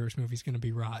Fast and Furious movie's going to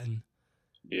be rotten.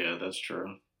 Yeah, that's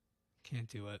true. Can't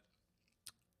do it.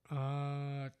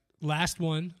 Last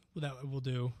one that we'll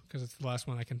do, because it's the last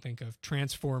one I can think of.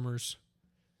 Transformers.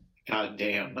 God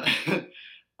damn.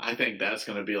 I think that's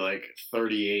going to be like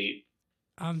 38.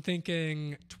 I'm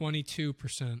thinking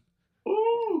 22%.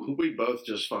 Ooh, we both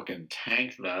just fucking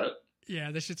tanked that.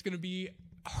 Yeah, this shit's going to be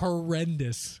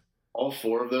horrendous. All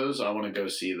four of those I want to go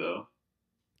see, though.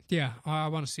 Yeah, I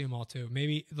want to see them all, too.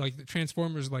 Maybe, like, the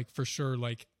Transformers, like, for sure,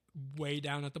 like, way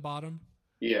down at the bottom.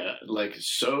 Yeah, like,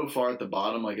 so far at the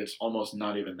bottom, like, it's almost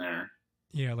not even there.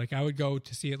 Yeah, like, I would go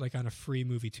to see it, like, on a free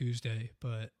movie Tuesday,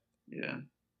 but... Yeah.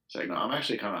 It's like, no, I'm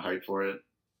actually kind of hyped for it.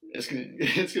 It's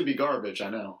gonna be garbage, I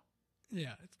know.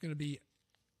 Yeah, it's going to be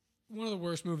one of the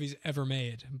worst movies ever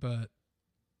made, but...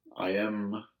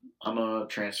 I'm a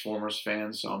Transformers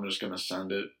fan, so I'm just going to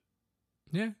send it.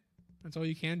 Yeah, that's all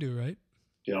you can do, right?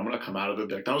 Yeah, I'm going to come out of it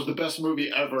like, that was the best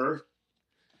movie ever.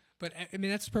 But I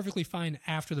mean, that's perfectly fine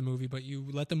after the movie, but you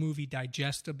let the movie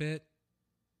digest a bit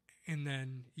and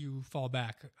then you fall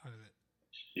back on it.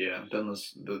 Yeah, then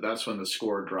that's when the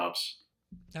score drops.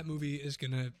 That movie is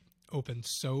going to open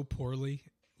so poorly,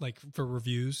 like for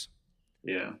reviews.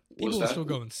 Yeah. People will still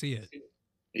go and see it.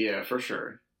 Yeah, for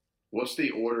sure. What's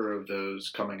the order of those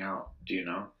coming out? Do you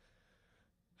know?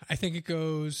 I think it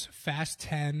goes Fast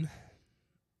 10.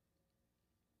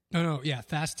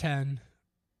 Fast 10,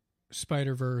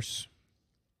 Spider-Verse,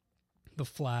 The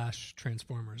Flash,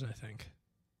 Transformers, I think.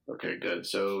 Okay, good.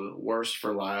 So worst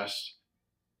for last.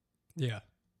 Yeah.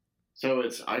 So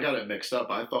I got it mixed up.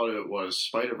 I thought it was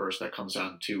Spider-Verse that comes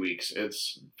out in 2 weeks.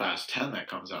 It's Fast 10 that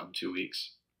comes out in 2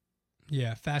 weeks.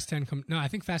 Yeah, Fast 10 I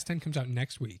think Fast 10 comes out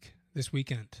next week, this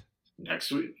weekend.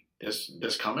 Next week?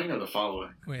 This coming or the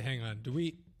following? Wait, hang on. Did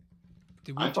we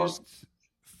thought,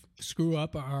 screw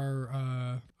up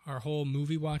our whole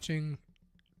movie watching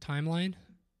timeline?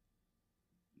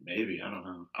 Maybe, I don't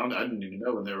know. I didn't even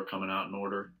know when they were coming out in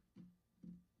order.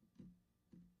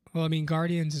 Well, I mean,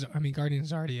 Guardians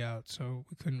is already out, so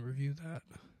we couldn't review that.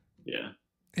 Yeah.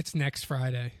 It's next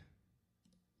Friday.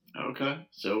 Okay.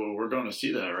 So we're going to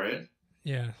see that, right?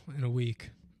 Yeah, in a week.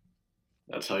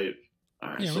 That's how you... All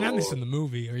right, yeah, we're not missing the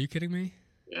movie. Are you kidding me?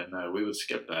 Yeah, no, we would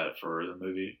skip that for the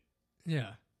movie.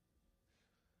 Yeah.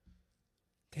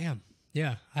 Damn.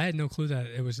 Yeah, I had no clue that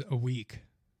it was a week.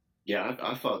 Yeah,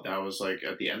 I thought that was like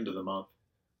at the end of the month.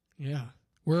 Yeah.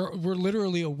 We're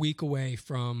literally a week away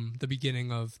from the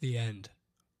beginning of the end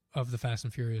of the Fast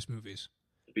and Furious movies.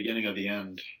 The beginning of the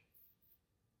end.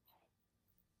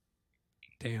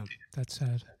 Damn, that's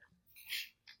sad.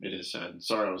 It is sad.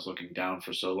 Sorry I was looking down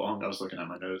for so long. I was looking at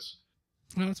my notes.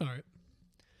 No, it's all right.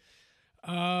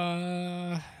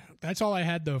 That's all I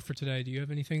had, though, for today. Do you have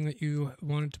anything that you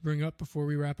wanted to bring up before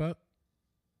we wrap up?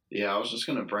 Yeah, I was just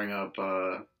going to bring up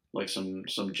like some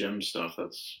gym stuff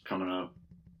that's coming up.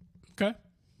 Okay.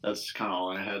 That's kind of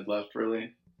all I had left,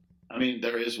 really. I mean,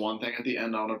 there is one thing at the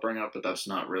end I want to bring up, but that's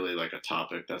not really like a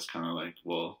topic. That's kind of like,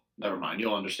 well, never mind.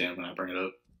 You'll understand when I bring it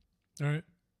up. All right.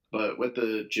 But with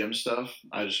the gym stuff,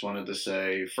 I just wanted to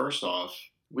say, first off,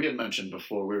 we had mentioned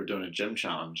before we were doing a gym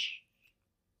challenge.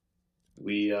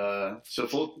 So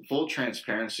full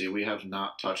transparency, we have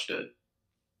not touched it.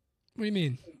 What do you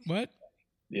mean? What?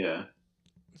 Yeah.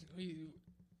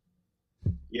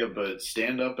 Yeah, but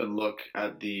stand up and look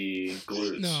at the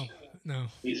glutes. No.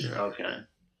 Okay.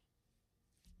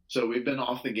 So we've been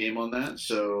off the game on that,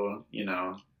 so,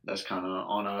 that's kind of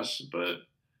on us, but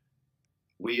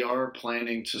we are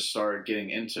planning to start getting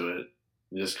into it.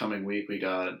 This coming week, we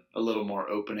got a little more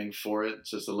opening for it.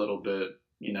 So it's a little bit,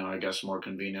 I guess more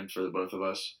convenient for the both of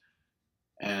us.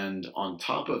 And on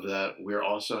top of that, we're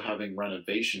also having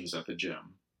renovations at the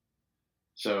gym.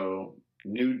 So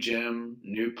new gym,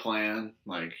 new plan,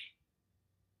 like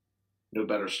no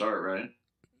better start, right?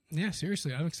 Yeah,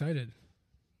 seriously, I'm excited.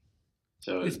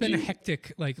 So it's been a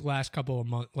hectic last couple of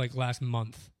months, last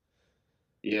month.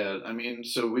 Yeah, I mean,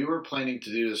 so we were planning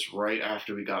to do this right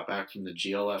after we got back from the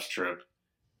GLF trip.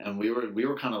 And we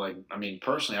were kind of like, I mean,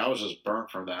 personally, I was just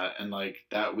burnt from that. And like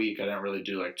that week, I didn't really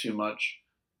do like too much.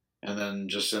 And then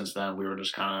just since then, we were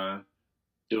just kind of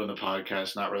doing the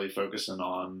podcast, not really focusing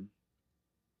on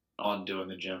doing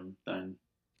the gym thing.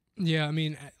 Yeah, I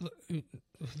mean,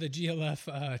 the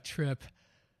GLF trip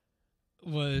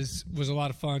was a lot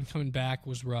of fun. Coming back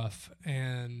was rough.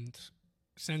 And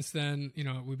since then,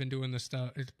 we've been doing this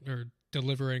stuff or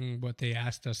delivering what they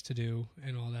asked us to do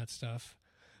and all that stuff.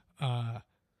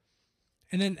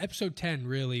 And then episode 10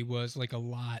 really was like a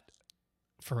lot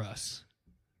for us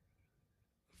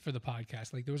for the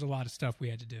podcast. Like there was a lot of stuff we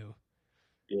had to do.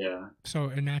 Yeah. So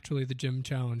and naturally the gym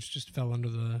challenge just fell under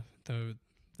the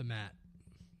mat.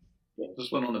 Yeah, it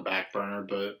just went on the back burner,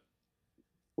 but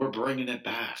we're bringing it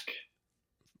back.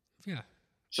 Yeah.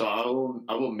 So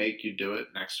I will make you do it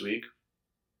next week.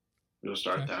 We'll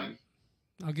start then.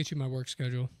 I'll get you my work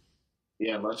schedule.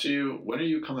 Yeah, when are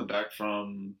you coming back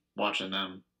from watching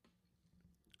them?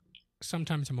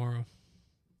 Sometime tomorrow.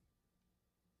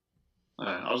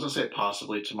 I was going to say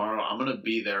possibly tomorrow. I'm going to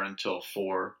be there until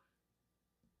 4.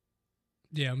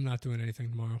 Yeah, I'm not doing anything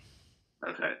tomorrow.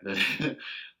 Okay.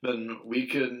 Then we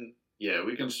can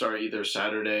start either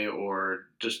Saturday or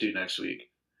just do next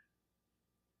week.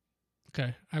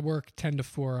 Okay. I work 10 to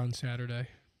 4 on Saturday.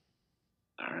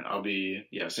 All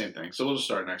right. Same thing. So we'll just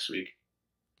start next week.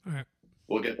 All right.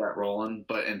 We'll get that rolling.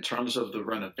 But in terms of the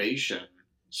renovation,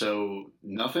 so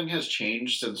nothing has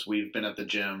changed since we've been at the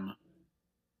gym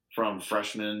from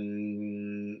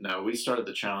freshman. No, we started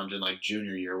the challenge in like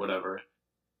junior year, whatever.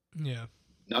 Yeah.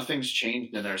 nothing's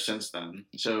changed in there since then.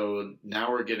 So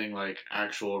now we're getting like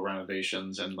actual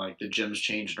renovations and like the gym's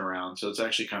changing around. So it's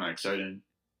actually kind of exciting.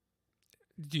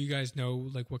 Do you guys know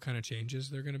like what kind of changes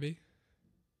they're going to be?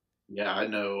 Yeah, I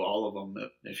know all of them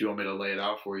if you want me to lay it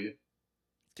out for you.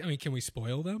 I mean, can we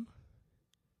spoil them?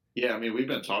 Yeah, I mean, we've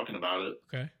been talking about it.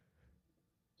 Okay.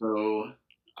 So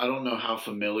I don't know how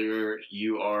familiar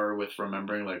you are with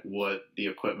remembering like what the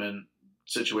equipment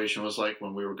situation was like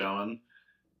when we were going.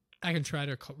 I can try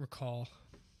to recall.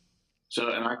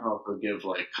 So, and I can also give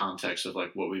like context of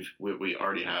like what we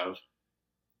already have.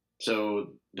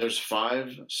 So there's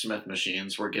 5 Smith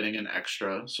machines. We're getting an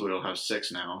extra, so we'll have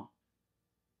 6 now.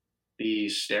 The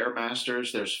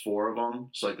Stairmasters, there's 4 of them.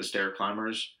 So like the stair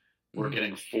climbers, we're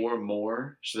getting 4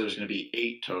 more. So there's going to be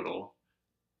 8 total.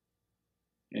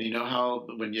 And you know how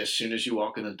as soon as you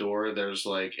walk in the door, there's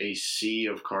like a sea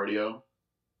of cardio.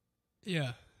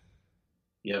 Yeah.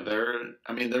 Yeah, they're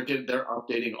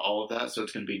updating all of that, so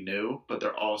it's going to be new, but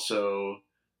they're also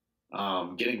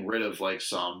getting rid of like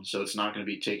some, so it's not going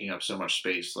to be taking up so much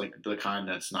space, like the kind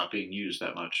that's not being used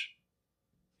that much.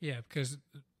 Yeah, because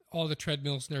all the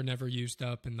treadmills, they're never used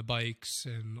up, and the bikes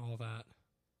and all that.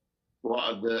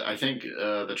 Well, I think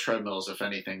the treadmills, if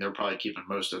anything, they're probably keeping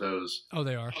most of those. Oh,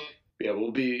 they are? Yeah,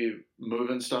 we'll be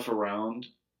moving stuff around,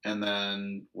 and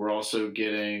then we're also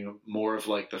getting more of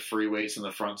like the free weights in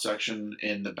the front section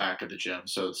in the back of the gym,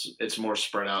 so it's more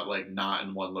spread out, like not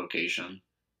in one location.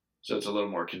 So it's a little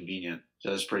more convenient.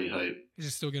 So that's pretty hype. Is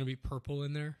it still going to be purple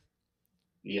in there?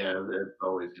 Yeah, it's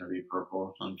always going to be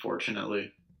purple,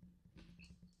 unfortunately.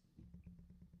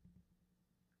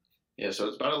 Yeah, so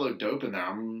it's about to look dope in there.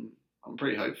 I'm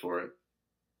pretty hyped for it.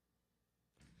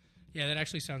 Yeah, that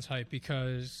actually sounds hype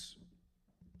because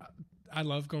I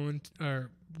love going, or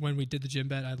when we did the gym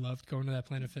bet, I loved going to that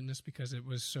Planet Fitness because it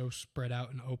was so spread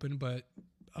out and open, but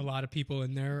a lot of people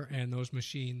in there and those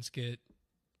machines get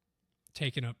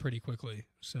taken up pretty quickly.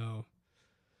 So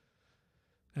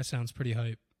that sounds pretty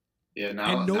hype. Yeah,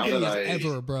 now and nobody now is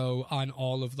ever, bro, on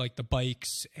all of like the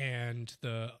bikes and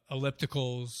the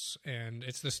ellipticals, and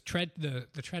it's this the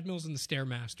treadmills and the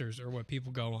Stairmasters are what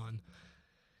people go on.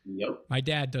 Yep. My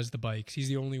dad does the bikes. He's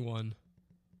the only one.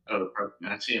 Oh,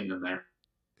 I see him in there.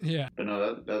 Yeah. But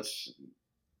no,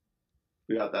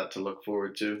 we got that to look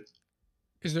forward to.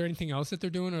 Is there anything else that they're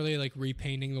doing? Are they like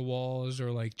repainting the walls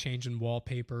or like changing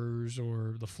wallpapers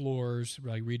or the floors,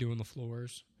 like redoing the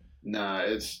floors? Nah,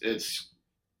 it's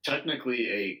technically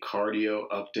a cardio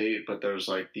update, but there's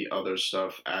like the other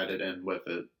stuff added in with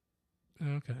it.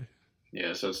 Okay.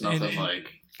 Yeah, so it's nothing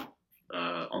like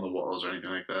on the walls or anything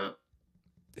like that.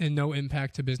 And no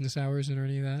impact to business hours or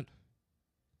any of that?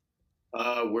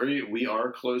 We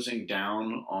are closing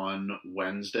down on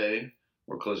Wednesday.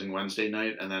 We're closing Wednesday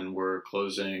night, and then we're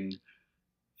closing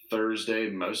Thursday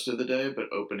most of the day,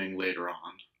 but opening later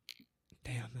on.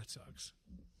 Damn, that sucks.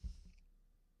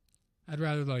 I'd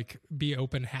rather like be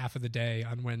open half of the day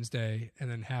on Wednesday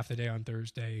and then half the day on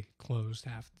Thursday closed,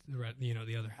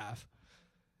 the other half.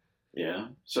 Yeah.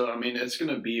 So, I mean, it's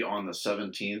going to be on the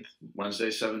 17th, Wednesday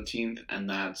 17th, and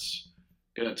that's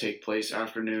going to take place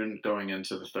afternoon going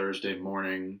into the Thursday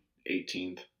morning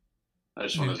 18th. I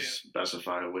just want to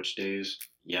specify which days.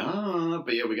 Yeah,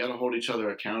 but yeah, we got to hold each other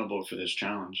accountable for this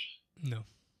challenge. No.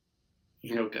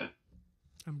 Okay.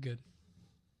 I'm good.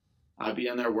 I'd be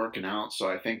in there working out, so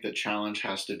I think the challenge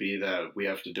has to be that we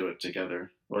have to do it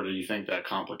together. Or do you think that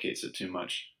complicates it too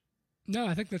much? No,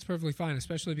 I think that's perfectly fine,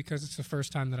 especially because it's the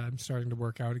first time that I'm starting to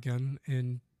work out again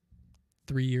in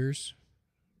 3 years.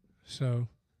 So,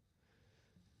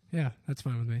 yeah, that's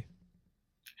fine with me.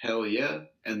 Hell yeah.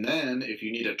 And then if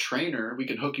you need a trainer, we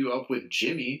can hook you up with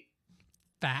Jimmy.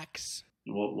 Facts.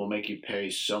 We'll make you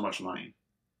pay so much money.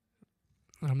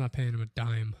 I'm not paying him a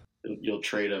dime. You'll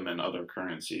trade him in other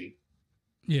currency.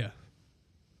 Yeah.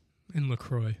 In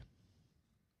LaCroix.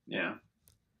 Yeah.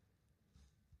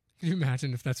 Can you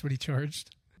imagine if that's what he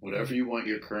charged? Whatever you want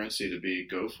your currency to be,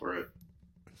 go for it.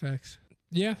 Facts.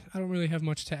 Yeah, I don't really have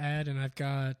much to add, and I've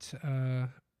got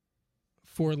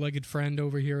four-legged friend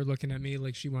over here looking at me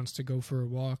like she wants to go for a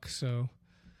walk, so...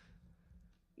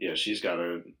 Yeah, she's got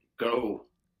to go.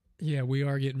 Yeah, we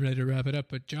are getting ready to wrap it up,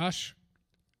 but Josh,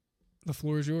 the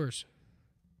floor is yours.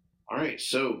 All right,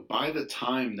 so by the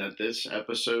time that this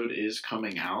episode is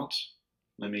coming out,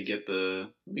 let me get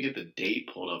the date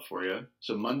pulled up for you.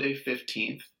 So Monday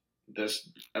 15th, this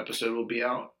episode will be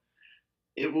out.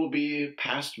 It will be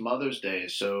past Mother's Day,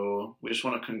 so we just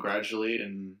want to congratulate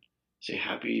and say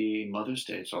Happy Mother's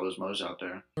Day to all those mothers out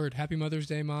there. Lord, Happy Mother's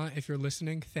Day, Ma. If you're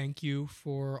listening, thank you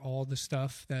for all the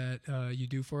stuff that you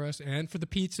do for us and for the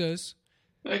pizzas.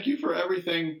 Thank you for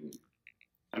everything.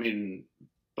 I mean,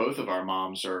 both of our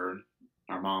moms are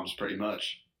our moms pretty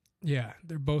much. Yeah,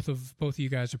 they're both of you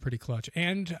guys are pretty clutch.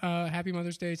 And happy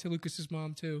Mother's Day to Lucas's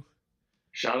mom too.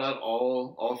 Shout out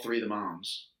all three of the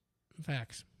moms.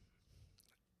 Facts.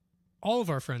 All of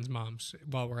our friends' moms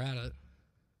while we're at it.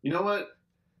 You know what?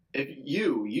 If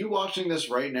you watching this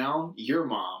right now, your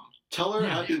mom, tell her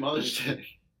happy Mother's Day.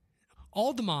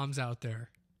 All the moms out there.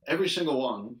 Every single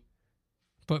one.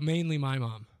 But mainly my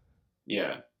mom.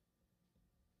 Yeah.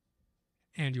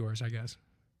 And yours, I guess.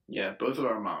 Yeah, both of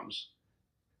our moms.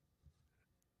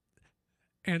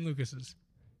 And Lucas's.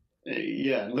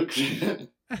 Yeah, Lucas.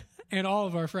 And all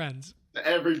of our friends.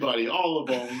 Everybody, all of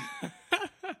them.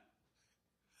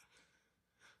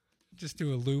 Just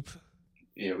do a loop.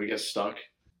 Yeah, we get stuck.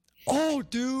 Oh,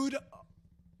 dude.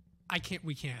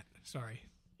 We can't. Sorry.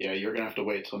 Yeah, you're going to have to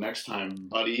wait till next time,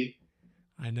 buddy.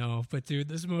 I know, but dude,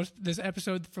 this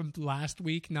episode from last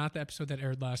week, not the episode that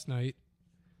aired last night.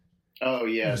 Oh,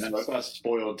 yeah, no, that got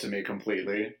spoiled to me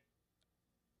completely.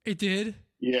 It did?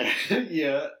 Yeah,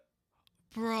 yeah.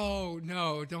 Bro,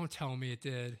 no, don't tell me it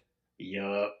did.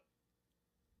 Yup.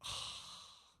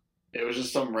 It was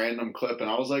just some random clip, and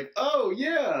I was like, oh,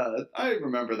 yeah, I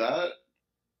remember that.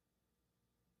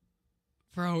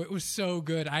 Bro, it was so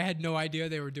good. I had no idea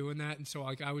they were doing that, and so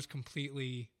I was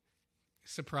completely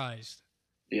surprised.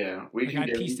 Yeah, I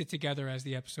pieced it together as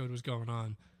the episode was going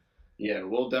on. Yeah,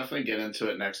 we'll definitely get into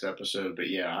it next episode, but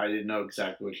yeah, I didn't know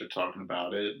exactly what you're talking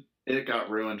about. It got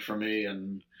ruined for me,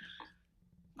 and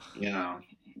you know.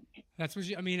 That's what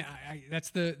that's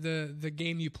the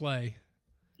game you play.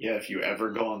 Yeah, if you ever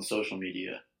go on social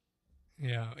media.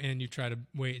 Yeah, and you try to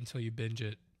wait until you binge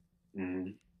it.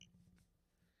 Mm-hmm.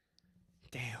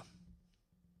 Damn.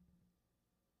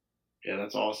 Yeah,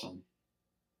 that's awesome.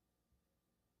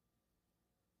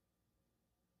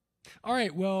 All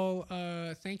right, well,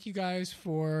 thank you guys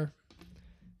for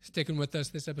sticking with us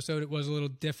this episode. It was a little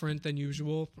different than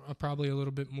usual, probably a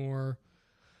little bit more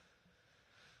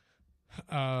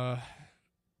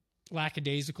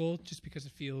lackadaisical, just because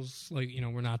it feels like,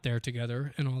 we're not there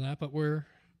together and all that, but we're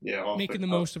making the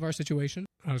most of our situation.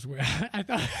 I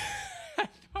thought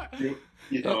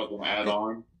you thought it was an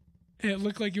add-on. It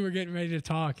looked like you were getting ready to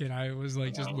talk, and I was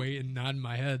like just waiting, nodding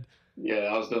my head. Yeah,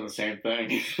 I was doing the same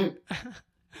thing.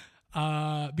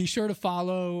 Be sure to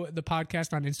follow the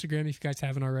podcast on Instagram if you guys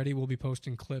haven't already. We'll be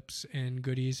posting clips and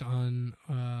goodies on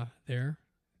there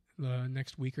the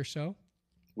next week or so.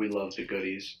 We love the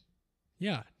goodies.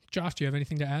 Yeah. Josh, do you have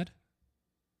anything to add?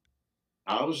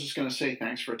 I was just going to say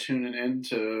thanks for tuning in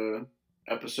to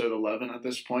episode 11 at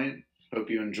this point. Hope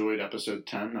you enjoyed episode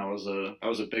 10. That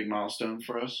was a big milestone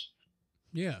for us.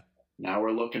 Yeah. Now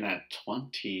we're looking at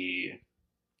 20.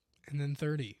 And then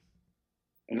 30.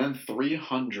 And then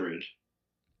 300.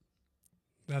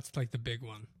 That's like the big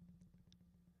one.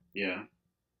 Yeah.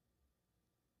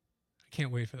 I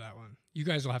can't wait for that one. You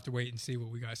guys will have to wait and see what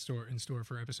we got in store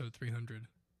for episode 300.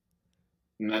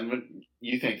 And then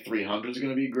you think 300 is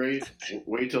going to be great?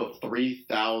 Wait till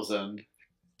 3,000.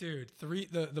 Dude,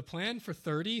 the plan for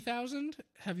 30,000?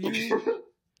 Have you?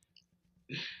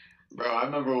 Bro, I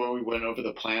remember when we went over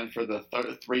the plan for the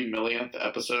 3 millionth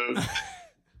episode.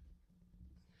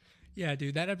 Yeah,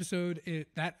 dude, that episode,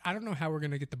 I don't know how we're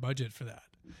going to get the budget for that.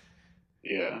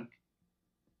 Yeah.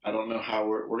 I don't know how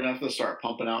we're going to have to start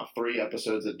pumping out 3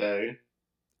 episodes a day.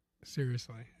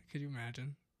 Seriously. Could you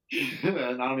imagine?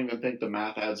 And I don't even think the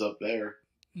math adds up there.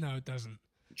 No, it doesn't.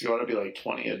 It's got to be like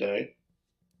 20 a day.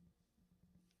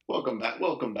 Welcome back,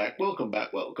 welcome back, welcome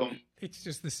back, welcome. It's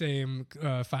just the same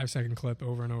 5-second clip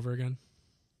over and over again.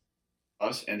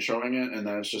 Us introing it, and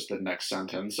then it's just the next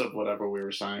sentence of whatever we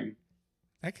were saying.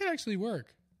 That could actually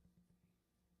work.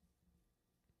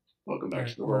 Welcome back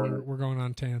to the world. We're going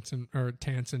on tants and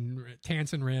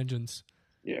rangents.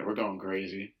 Yeah, we're going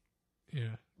crazy.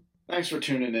 Yeah. Thanks for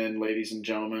tuning in, ladies and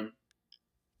gentlemen.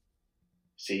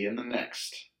 See you in the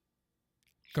next.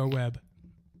 Go Web.